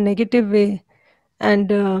times in a negative way.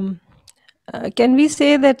 And can we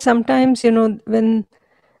say that sometimes, when,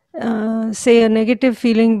 say, a negative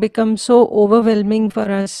feeling becomes so overwhelming for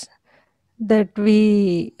us that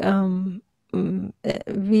we are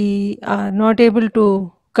not able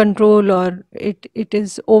to control, or it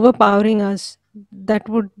is overpowering us, that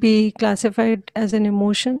would be classified as an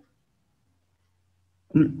emotion?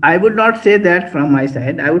 I would not say that from my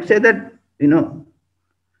side. I would say that,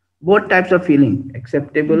 both types of feeling,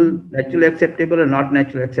 acceptable, naturally acceptable or not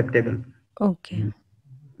naturally acceptable, Okay.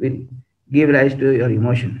 will give rise to your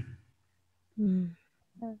emotion.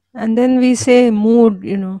 And then we say mood,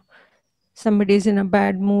 somebody is in a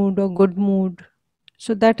bad mood or good mood.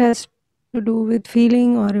 So that has to do with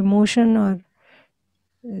feeling or emotion, or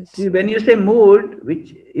is. See, when you say mood,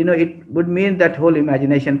 which, it would mean that whole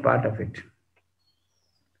imagination part of it.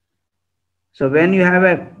 So when you have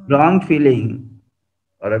a wrong feeling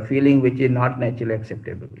or a feeling which is not naturally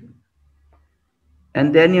acceptable,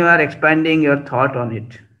 and then you are expanding your thought on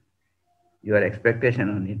it, your expectation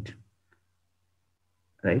on it,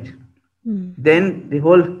 right? Then the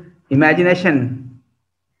whole imagination,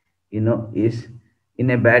 is in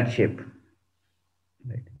a bad shape,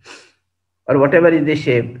 right? Or whatever is the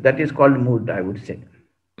shape, that is called mood, I would say.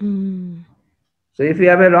 Mm. So if you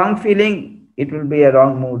have a wrong feeling, it will be a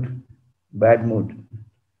wrong mood, bad mood.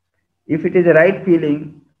 If it is a right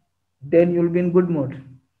feeling, then you'll be in good mood.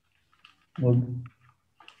 Mood.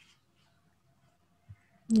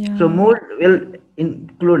 So Yeah. mood will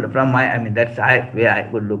include from my, I mean, that's way I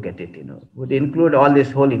would look at it, would include all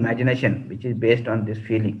this whole imagination, which is based on this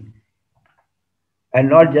feeling and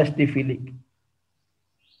not just the feeling.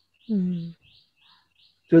 Mm.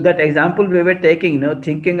 So that example we were taking,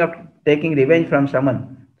 thinking of taking revenge from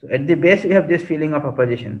someone. So at the base, you have this feeling of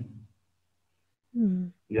opposition.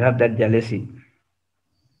 Mm. You have that jealousy.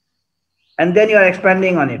 And then you are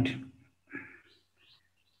expanding on it.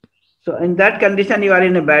 So in that condition, you are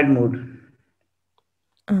in a bad mood.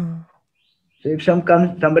 Ah. So if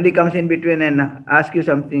somebody comes in between and asks you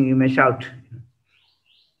something, you may shout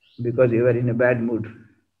because you are in a bad mood.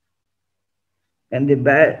 And the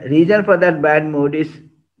reason for that bad mood is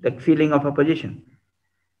that feeling of opposition,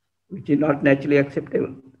 which is not naturally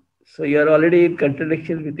acceptable. So you are already in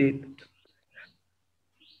contradiction with it,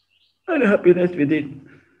 unhappiness with it.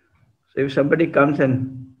 So if somebody comes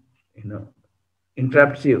and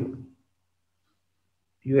interrupts you,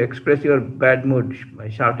 you express your bad mood by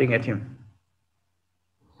shouting at him.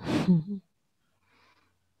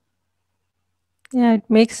 Yeah, it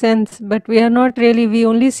makes sense, but we are not really, we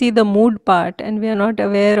only see the mood part and we are not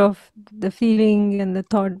aware of the feeling and the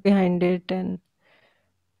thought behind it and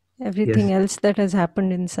everything Yes, else that has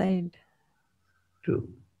happened inside. true.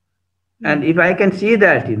 And Mm. if I can see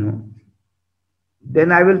that,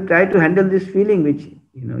 then I will try to handle this feeling which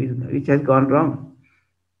which has gone wrong.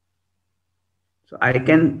 So I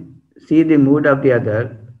can see the mood of the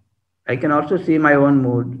other. I can also see my own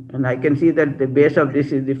mood, and I can see that the base of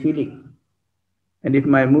this is the feeling. And if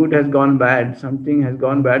my mood has gone bad, something has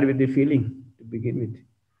gone bad with the feeling to begin with,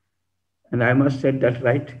 and I must set that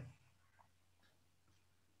right.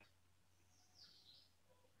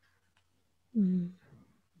 Mm.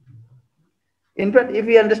 In fact, if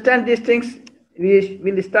we understand these things, we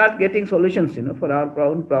will start getting solutions, for our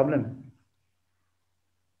own problem.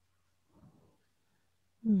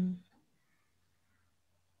 Mm.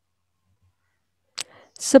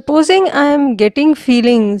 Supposing I am getting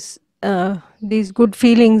feelings, these good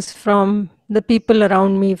feelings from the people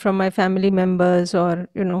around me, from my family members or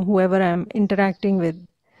whoever I'm interacting with.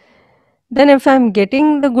 Then if I'm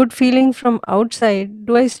getting the good feeling from outside,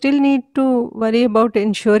 do I still need to worry about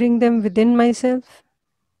ensuring them within myself?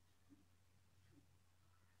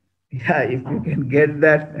 Yeah, if you can get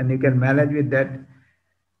that and you can manage with that,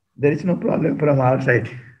 there is no problem from our side.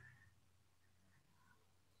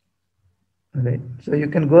 Right. So you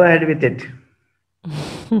can go ahead with it.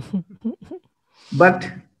 But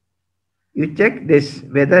you check this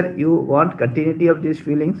whether you want continuity of these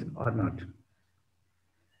feelings or not.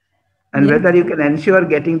 And Yes. whether you can ensure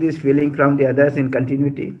getting this feeling from the others in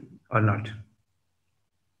continuity or not.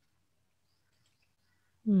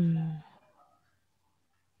 Mm.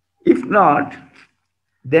 If not,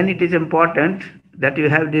 then it is important that you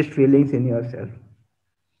have these feelings in yourself,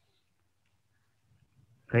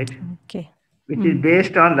 right? Okay. Which is Mm.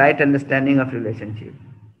 based on right understanding of relationship,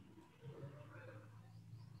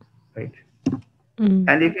 right? Mm.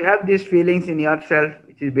 And if you have these feelings in yourself,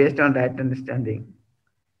 which is based on right understanding,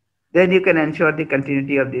 then you can ensure the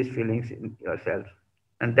continuity of these feelings in yourself.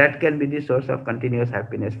 And that can be the source of continuous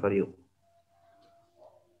happiness for you,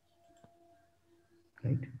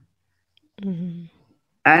 right? Mm.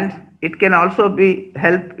 And it can also be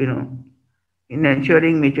help, in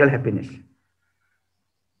ensuring mutual happiness.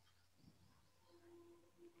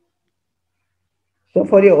 So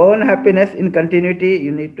for your own happiness in continuity,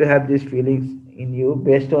 you need to have these feelings in you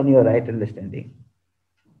based on your right understanding.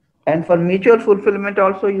 And for mutual fulfillment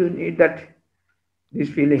also, you need that these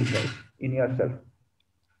feelings right in yourself.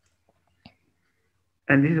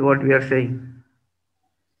 And this is what we are saying.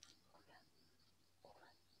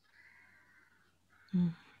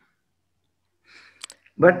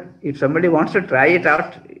 But if somebody wants to try it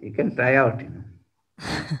out, you can try out.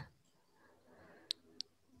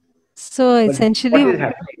 So But what is essentially,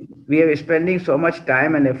 happening? We are spending so much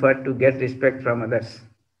time and effort to get respect from others.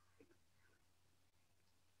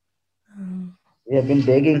 mm. We have been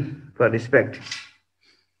begging for respect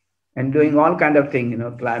and doing all kind of thing,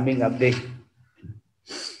 climbing up the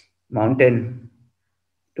mountain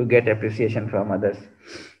to get appreciation from others,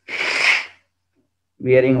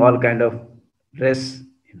 wearing all kind of dress,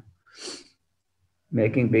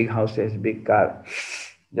 making big houses, big car,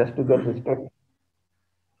 just to get respect.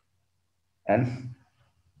 And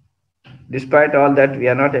despite all that, we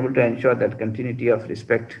are not able to ensure that continuity of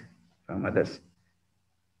respect from others.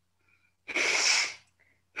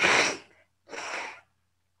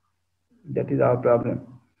 That is our problem.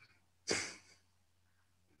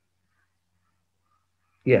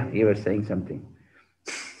 Yeah, you were saying something.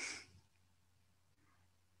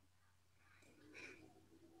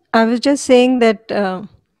 I was just saying that,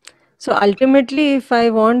 so ultimately, if I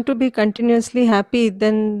want to be continuously happy,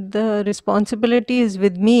 then the responsibility is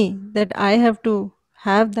with me, that I have to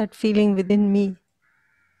have that feeling within me.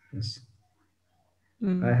 Yes. I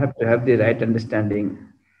Mm. have to have the right understanding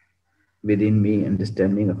within me,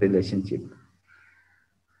 understanding of relationship.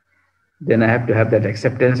 Then I have to have that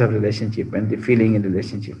acceptance of relationship and the feeling in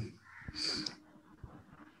relationship.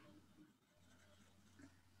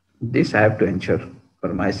 This I have to ensure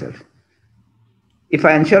for myself. If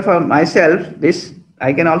I ensure for myself this,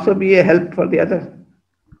 I can also be a help for the other.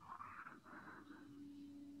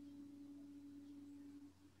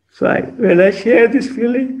 So when I share this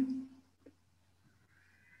feeling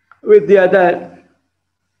with the other,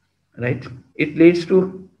 right, it leads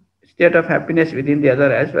to state of happiness within the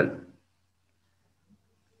other as well.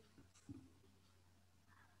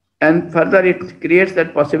 And further, it creates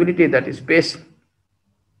that possibility, that space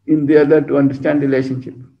in the other to understand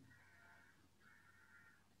relationship,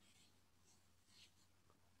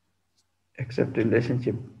 accept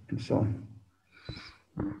relationship, and so on.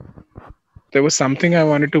 There was something I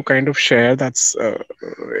wanted to kind of share. That's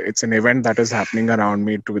it's an event that is happening around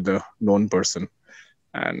me to with a known person,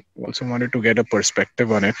 and also wanted to get a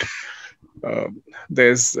perspective on it. Uh,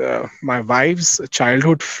 there's my wife's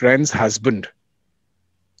childhood friend's husband.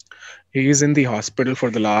 He is in the hospital for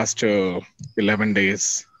the last 11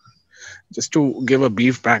 days. Just to give a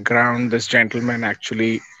brief background, this gentleman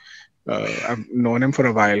actually, I've known him for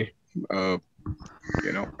a while. Uh,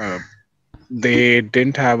 you know, they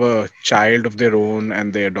didn't have a child of their own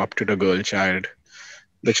and they adopted a girl child.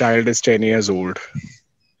 The child is 10 years old.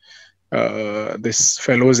 This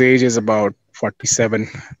fellow's age is about 47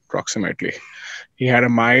 approximately. He had a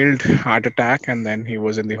mild heart attack and then he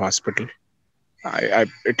was in the hospital.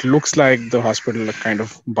 It looks like the hospital kind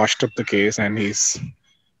of botched up the case, and he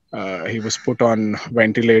was put on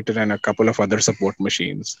ventilator and a couple of other support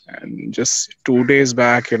machines. And just 2 days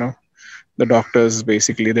back, the doctors,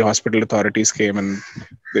 basically the hospital authorities came and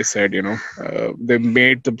they said, they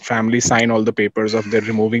made the family sign all the papers of they're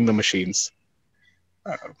removing the machines,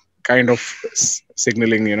 uh, kind of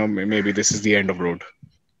signaling, maybe this is the end of road.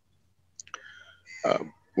 Uh,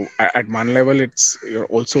 at one level, it's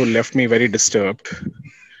also left me very disturbed.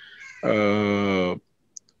 Uh,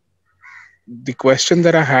 the question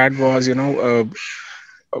that I had was,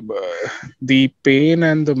 the pain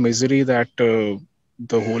and the misery that the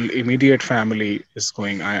whole immediate family is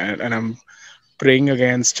going. And I'm praying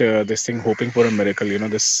against this thing, hoping for a miracle.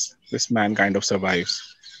 This man kind of survives.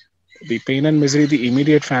 The pain and misery the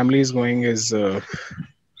immediate family is going is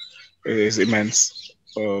immense.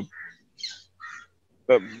 Uh,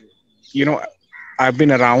 you know, I've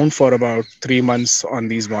been around for about 3 months on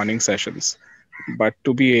these morning sessions, but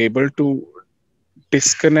to be able to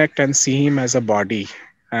disconnect and see him as a body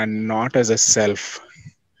and not as a self,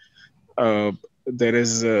 uh, there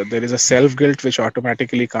is a self guilt which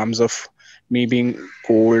automatically comes of me being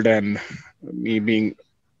cold and me being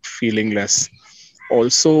feeling less.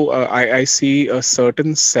 Also, I see a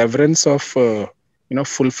certain severance of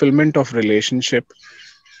fulfillment of relationship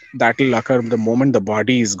that will occur the moment the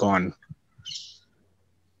body is gone.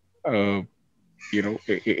 uh,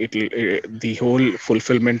 the whole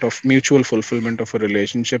fulfillment of mutual fulfillment of a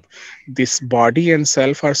relationship, this body and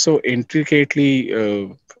self are so intricately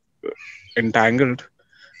entangled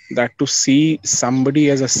that to see somebody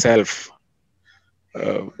as a self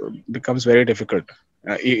uh, becomes very difficult.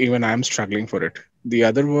 Even I'm struggling for it. The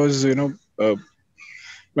other was,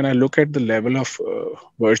 when I look at the level of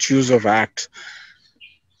virtues of acts,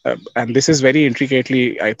 and this is very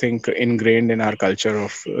intricately, I think, ingrained in our culture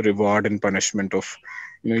of reward and punishment. Of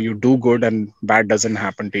you do good and bad doesn't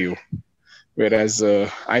happen to you. Whereas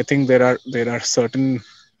I think there are certain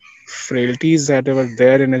frailties that were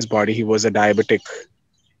there in his body. He was a diabetic.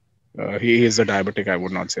 He is a diabetic. I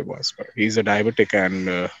would not say was, but he's a diabetic, and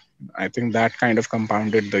I think that kind of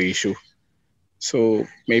compounded the issue. So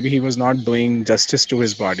maybe he was not doing justice to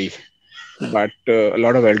his body. But a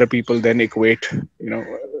lot of elder people then equate,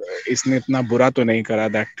 इसने इतना बुरा तो नहीं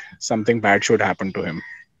करा that something bad should happen to him.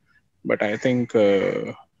 But I think,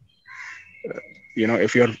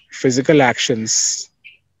 if your physical actions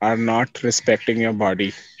are not respecting your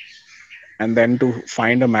body, and then to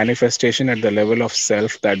find a manifestation at the level of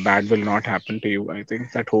self that bad will not happen to you, I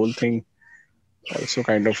think that whole thing also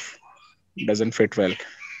kind of doesn't fit well.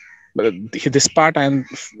 But this part I'm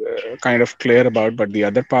kind of clear about, but the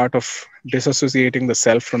other part of disassociating the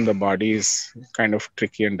self from the body is kind of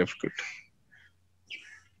tricky and difficult.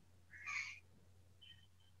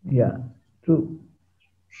 Yeah, true.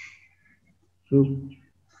 True.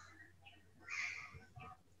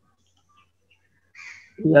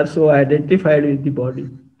 We are so identified with the body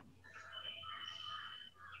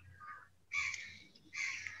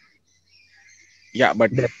Yeah,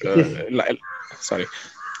 but that sorry.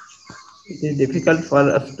 it is difficult for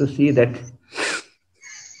us to see that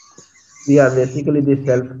we are basically the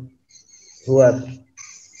self who are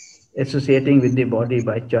associating with the body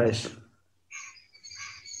by choice.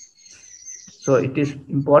 So it is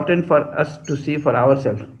important for us to see for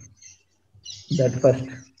ourselves that first.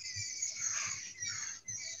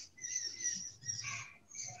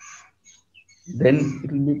 Then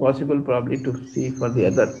it will be possible probably to see for the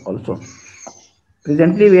other also.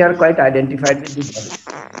 Presently, we are quite identified with the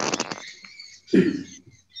body,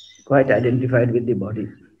 quite identified with the body.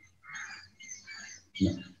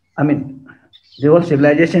 No. I mean, the whole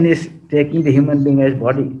civilization is taking the human being as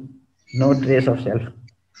body, no trace of self.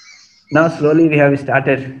 Now, slowly, we have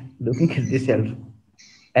started looking at the self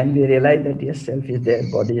and we realize that yes, self is there,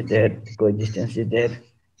 body is there, coexistence is there.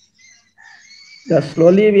 Now,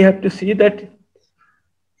 slowly, we have to see that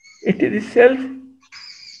it is self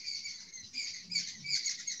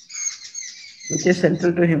which is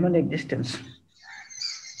central to human existence.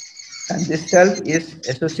 And this self is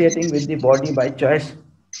associating with the body by choice,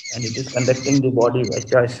 and it is conducting the body by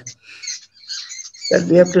choice. That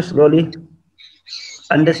we have to slowly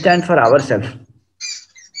understand for ourselves.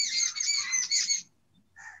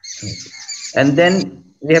 And then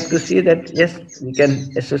we have to see that yes, we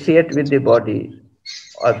can associate with the body,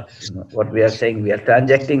 or what we are saying, we are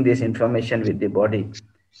transacting this information with the body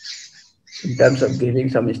in terms of giving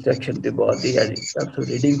some instruction to the body and in terms of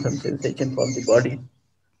reading some sensation from the body.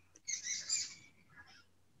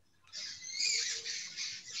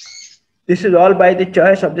 This is all by the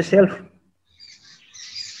choice of the self.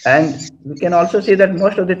 And we can also see that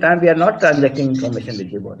most of the time we are not transacting information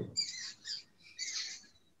with the body.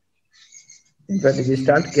 In fact, if we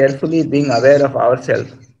start carefully being aware of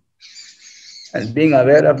ourselves and being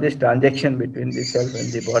aware of this transaction between the self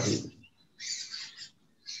and the body,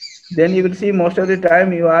 then you will see most of the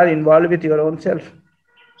time you are involved with your own self.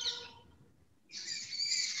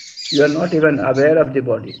 You are not even aware of the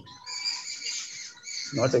body.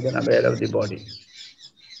 Not even aware of the body.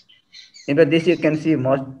 In fact, this you can see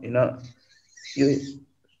most, you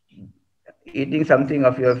eating something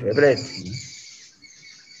of your favorite,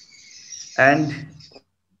 and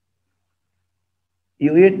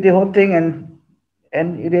you eat the whole thing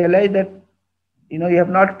and you realize that you have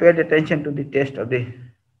not paid attention to the taste of the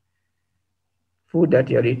food that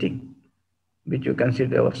you are eating, which you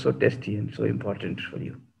consider was so tasty and so important for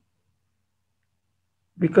you.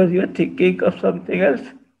 Because you are thinking of something else.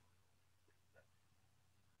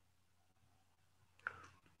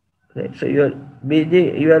 Right? So you are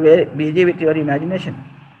very busy with your imagination.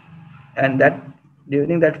 And that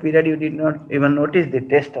during that period you did not even notice the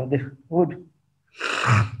taste of the food.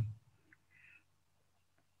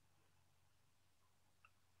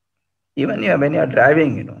 Even when you are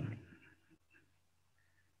driving,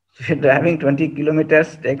 if you're driving 20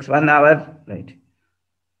 kilometers, takes 1 hour, right?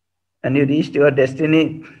 And you reached your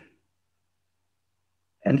destiny,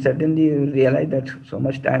 and suddenly you realize that so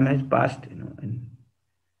much time has passed, and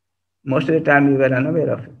most of the time you were unaware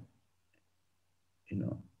of it,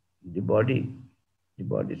 the body, the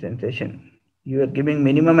body sensation. You are giving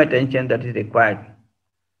minimum attention that is required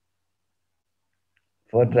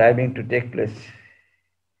for driving to take place.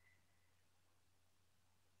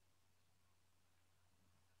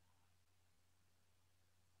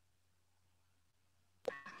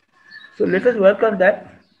 So let us work on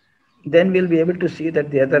that. Then we'll be able to see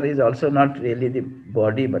that the other is also not really the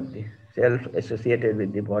body, but the self associated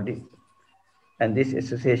with the body. And this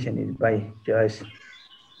association is by choice.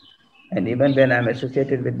 And even when I'm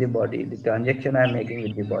associated with the body, the transaction I'm making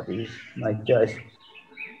with the body is my choice.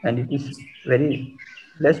 And it is very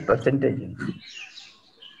less percentage.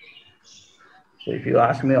 So if you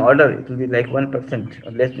ask me order, it will be like 1%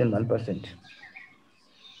 or less than 1%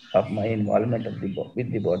 of my involvement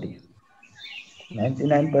with the body.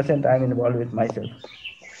 99% I'm involved with myself.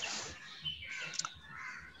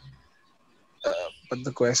 But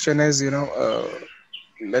the question is,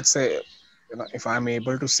 let's say, if I'm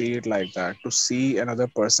able to see it like that, to see another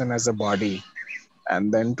person as a body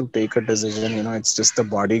and then to take a decision, it's just the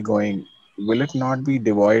body going, will it not be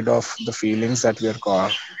devoid of the feelings that we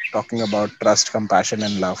are talking about, trust, compassion,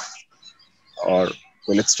 and love? Or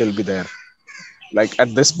will it still be there? Like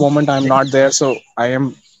at this moment, I'm not there, so I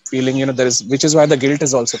am feeling, there is, which is why the guilt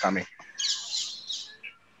is also coming.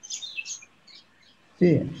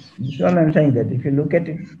 See, this is all I'm saying, that if you look at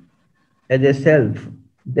it as a self,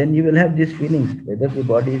 then you will have these feelings, whether the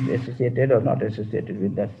body is associated or not associated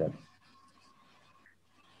with that self.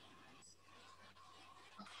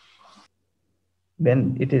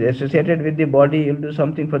 When it is associated with the body, you'll do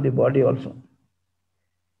something for the body also.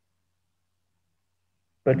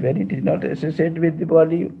 But when it is not associated with the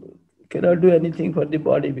body, you cannot do anything for the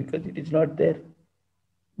body because it is not there.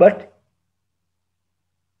 But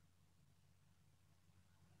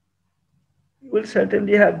you will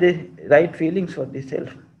certainly have the right feelings for the self.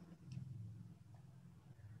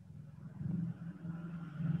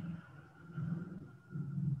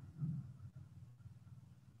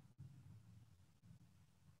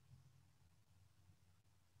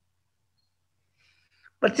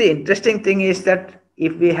 But the interesting thing is that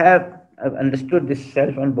if we have understood this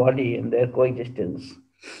self and body and their coexistence,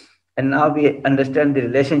 and now we understand the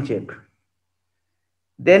relationship,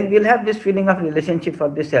 then we'll have this feeling of relationship for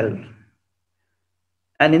the self.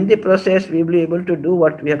 And in the process, we will be able to do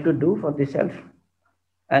what we have to do for the self.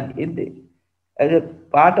 And as a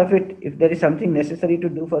part of it, if there is something necessary to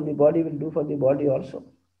do for the body, we'll do for the body also.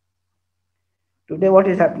 Today, what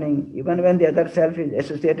is happening, even when the other self is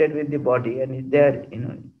associated with the body and is there,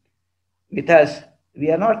 with us,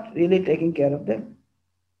 we are not really taking care of them.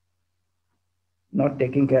 Not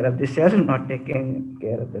taking care of the self, not taking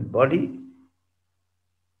care of the body.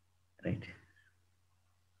 Right.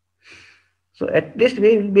 So at least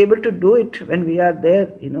we will be able to do it when we are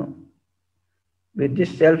there, with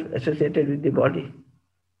this self associated with the body.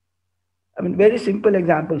 I mean, very simple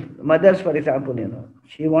example. Mothers, for example,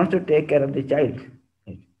 she wants to take care of the child,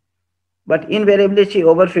 right? But invariably she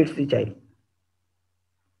overfeeds the child.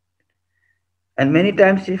 And many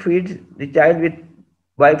times she feeds the child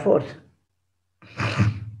by force.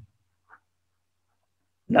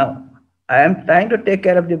 Now, I am trying to take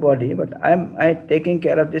care of the body, but am I taking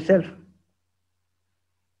care of the self?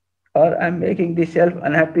 Or I'm making the self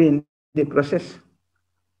unhappy in the process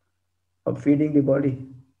of feeding the body.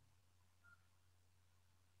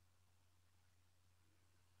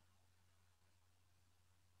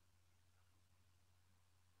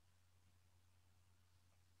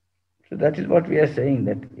 So that is what we are saying,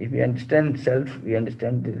 that if we understand self, we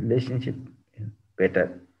understand the relationship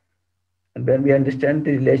better. And when we understand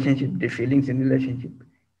the relationship, the feelings in relationship,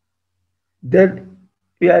 then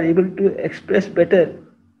we are able to express better.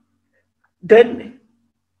 Then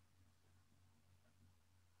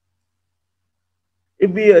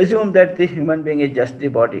if we assume that the human being is just the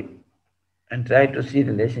body and try to see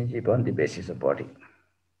relationship on the basis of body.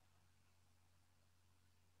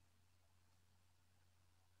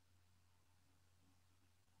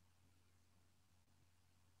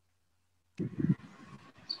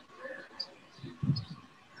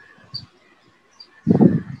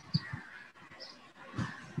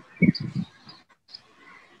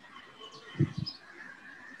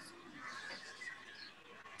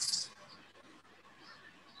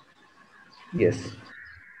 Yes.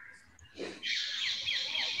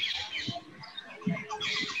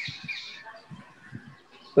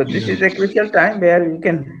 So this is a crucial time where we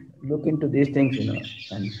can look into these things,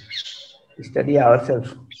 and study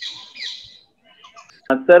ourselves.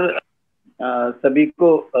 Sir, सभी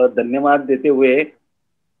को धन्यवाद देते हुए,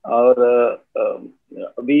 और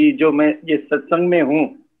अभी जो मैं ये सत्संग में हूँ,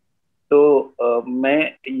 तो मैं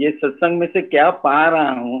ये सत्संग में से क्या पा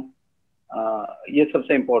रहा हूँ, ये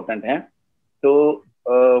सबसे इम्पोर्टेंट है। तो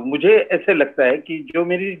मुझे ऐसे लगता है कि जो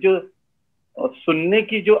मेरी जो सुनने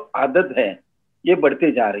की जो आदत है, ये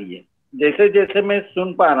बढ़ते जा रही है। जैसे जैसे मैं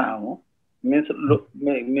सुन पा रहा हूँ,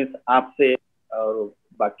 मिस आपसे और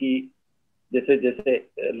बाकी जैसे जैसे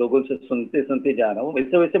लोगों से सुनते सुनते जा रहा हूँ,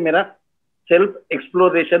 वैसे वैसे मेरा सेल्फ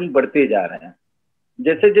एक्सप्लोरेशन बढ़ते जा रहा है।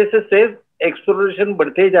 जैसे जैसे सेल्फ एक्सप्लोरेशन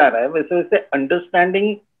बढ़ते जा रहा है, वैसे वैसे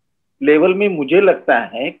अंडरस्टैंडिंग लेवल में मुझे लगता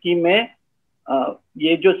है कि मैं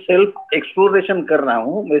ये जो सेल्फ एक्सप्लोरेशन कर रहा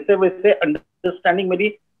हूँ, वैसे वैसे अंडरस्टैंडिंग मेरी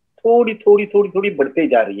थोड़ी थोड़ी थोड़ी थोड़ी बढ़ते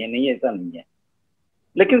जा रही है। नहीं, ऐसा नहीं है।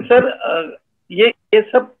 लेकिन सर, ये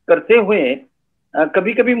सब करते हुए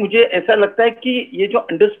कभी कभी मुझे ऐसा लगता है कि ये जो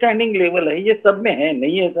अंडरस्टैंडिंग लेवल है, ये सब में है।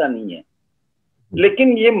 नहीं, ऐसा नहीं है।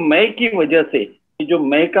 लेकिन ये मैं की वजह से, जो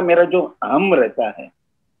मैं का मेरा जो अहम रहता है,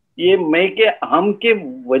 ये मैं के अहम के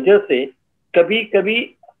वजह से कभी कभी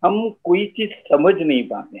हम कोई चीज समझ नहीं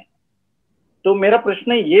पाते। तो मेरा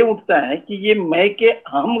प्रश्न ये उठता है कि ये मैं के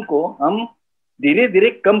अहम को हम धीरे धीरे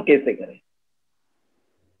कम कैसे करें?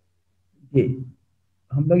 जी,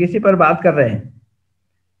 हम लोग इसी पर बात कर रहे हैं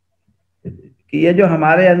कि ये जो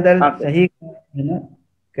हमारे अंदर सही है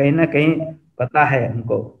ना कहीं पता है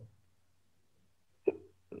हमको,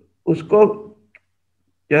 उसको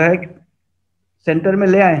जो है सेंटर में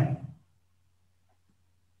ले आए।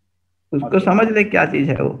 उसको समझ ले क्या चीज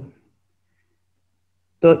है वो।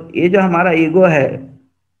 तो ये जो हमारा ईगो है,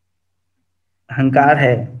 अहंकार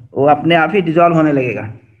है, वो अपने आप ही डिजॉल्व होने लगेगा।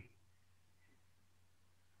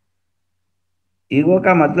 ईगो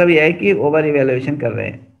का मतलब यह है कि ओवर इवेल्युएशन कर रहे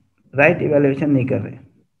हैं, राइट इवेल्युएशन नहीं कर रहे।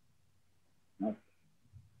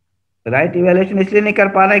 राइट इवेल्युएशन इसलिए नहीं कर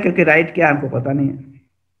पा रहे क्योंकि राइट क्या है हमको पता नहीं है।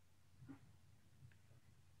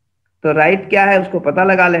 तो राइट क्या है उसको पता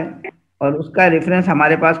लगा लें, और उसका रेफरेंस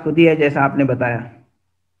हमारे पास खुद ही है, जैसा आपने बताया।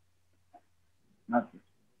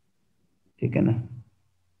 ठीक है ना।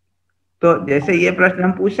 तो जैसे ये प्रश्न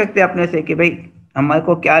हम पूछ सकते हैं अपने से कि भाई हमारे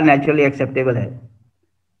को क्या नेचुरली एक्सेप्टेबल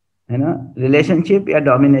है ना, रिलेशनशिप या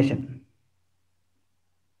डोमिनेशन।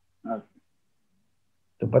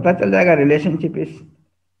 तो पता चल जाएगा रिलेशनशिप इज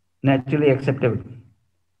नेचुरली एक्सेप्टेबल।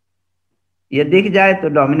 ये दिख जाए तो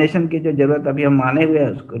डोमिनेशन की जो जरूरत अभी हम माने हुए हैं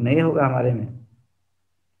उसको नहीं होगा हमारे में,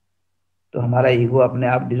 तो हमारा ईगो अपने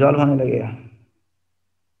आप डिसॉल्व होने लगेगा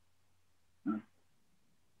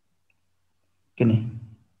कि नहीं।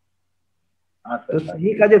 तो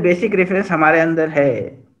सही का जो बेसिक रेफरेंस हमारे अंदर है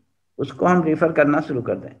उसको हम रिफर करना शुरू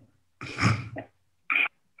कर दें।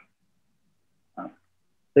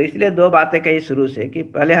 तो इसलिए दो बातें कही शुरू से कि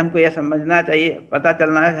पहले हमको यह समझना चाहिए, पता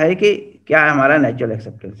चलना है कि क्या हमारा नेचुरल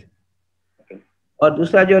एक्सेप्टेंस है, और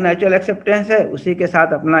दूसरा जो नेचुरल एक्सेप्टेंस है उसी के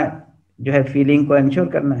साथ अपना जो है फीलिंग को इंश्योर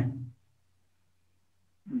करना है।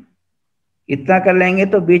 इतना कर लेंगे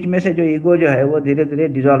तो बीच में से जो ईगो जो है वो धीरे धीरे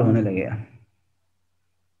डिसॉल्व होने लगेगा।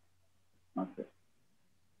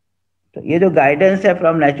 तो ये जो गाइडेंस है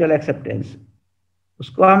फ्रॉम नेचुरल एक्सेप्टेंस,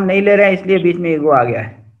 उसको हम नहीं ले रहे हैं, इसलिए बीच में ईगो आ गया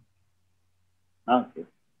है।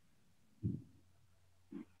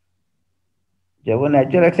 जब वो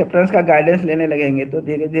नेचुरल एक्सेप्टेंस का गाइडेंस लेने लगेंगे तो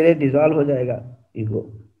धीरे धीरे डिसॉल्व हो जाएगा ईगो।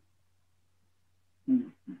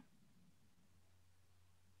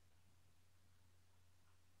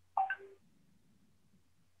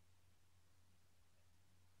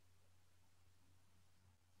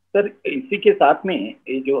 सर इसी के साथ में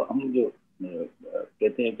ये जो हम जो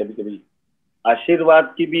कहते हैं कभी कभी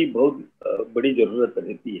आशीर्वाद की भी बहुत बड़ी जरूरत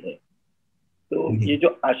रहती है। तो ये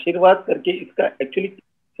जो आशीर्वाद करके इसका एक्चुअली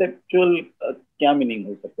कंसेप्चुअल क्या मीनिंग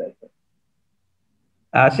हो सकता है सर?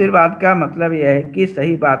 आशीर्वाद का मतलब यह है कि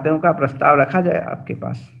सही बातों का प्रस्ताव रखा जाए आपके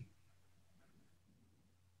पास।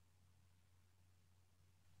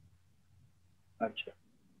 अच्छा,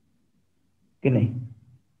 कि नहीं।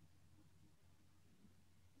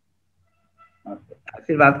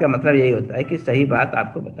 आशीर्वाद का मतलब यही होता है कि सही बात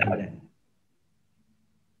आपको बताई जाए।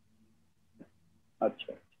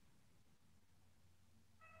 अच्छा,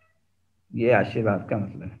 ये आशीर्वाद का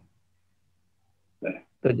मतलब है।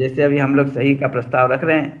 तो जैसे अभी हम लोग सही का प्रस्ताव रख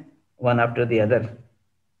रहे हैं, वन आफ्टर द अदर,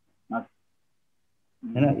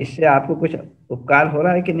 है ना, इससे आपको कुछ उपकार हो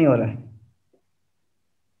रहा है कि नहीं हो रहा है?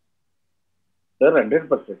 सर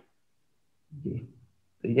 100%। जी,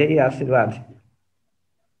 तो यही आशीर्वाद है।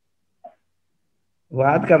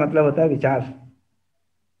 वाद का मतलब होता है विचार।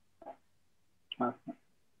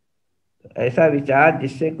 तो ऐसा विचार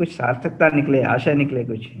जिससे कुछ सार्थकता निकले, आशा निकले,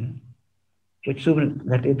 कुछ शुभ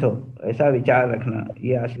घटित हो, ऐसा विचार रखना,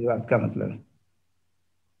 ये आशीर्वाद का मतलब है।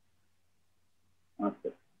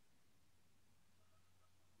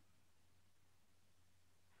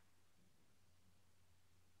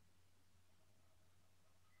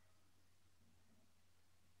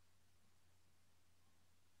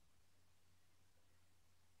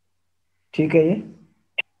 ठीक है ये।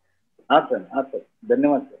 हाँ सर,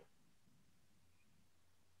 धन्यवाद सर।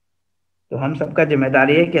 तो हम सबका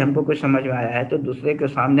जिम्मेदारी है कि हमको कुछ समझ में आया है तो दूसरे के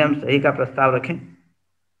सामने हम सही का प्रस्ताव रखें,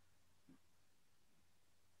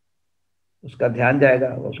 उसका ध्यान जाएगा,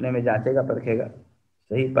 वो अपने में जांचेगा, परखेगा,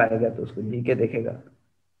 सही पाएगा तो उसको जी के देखेगा,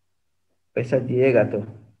 पैसा जिएगा तो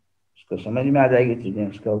उसको समझ में आ जाएगी चीजें,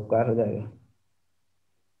 उसका उपकार हो जाएगा।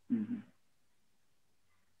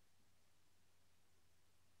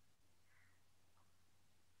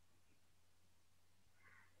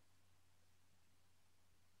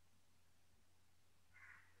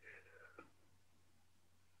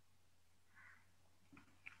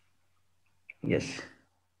 Yes.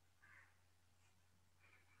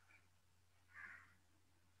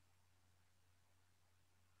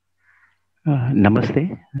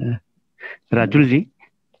 Namaste, Rajul ji.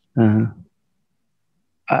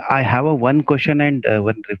 I have a one question and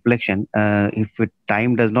one reflection.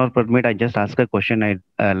 Time does not permit, I just ask a question. I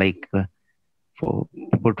like for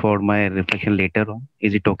put for my reflection later on.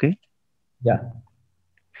 Is it okay? Yeah.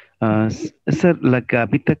 Sir, like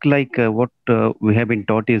abhi tak like what we have been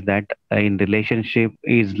taught is that in relationship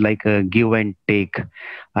is like a give and take.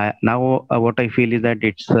 Now what I feel is that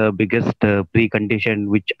it's biggest precondition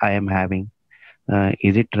which I am having.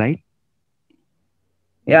 Is it right?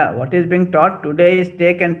 Yeah, what is being taught today is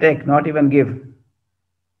take and take, not even give.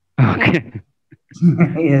 Okay.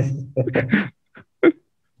 Yes.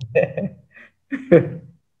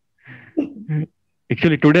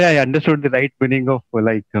 Actually, today I understood the right meaning of what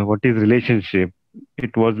is relationship.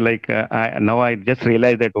 It was like now I just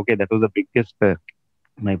realized that okay, that was the biggest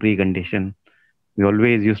my precondition. We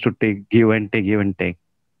always used to take, give and take, give and take.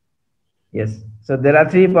 Yes. So there are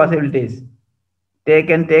three possibilities: take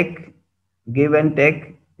and take, give and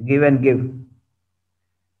take, give and give.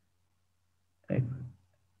 Right?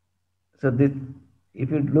 So this,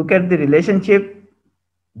 if you look at the relationship,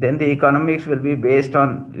 then the economics will be based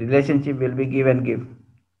on relationship will be give and give.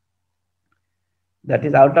 That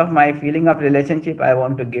is out of my feeling of relationship I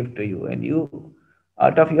want to give to you, and you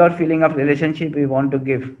out of your feeling of relationship you want to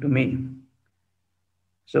give to me.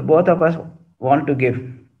 So both of us want to give.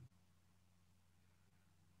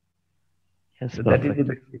 Yes, So that is the perfect.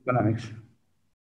 basic economics.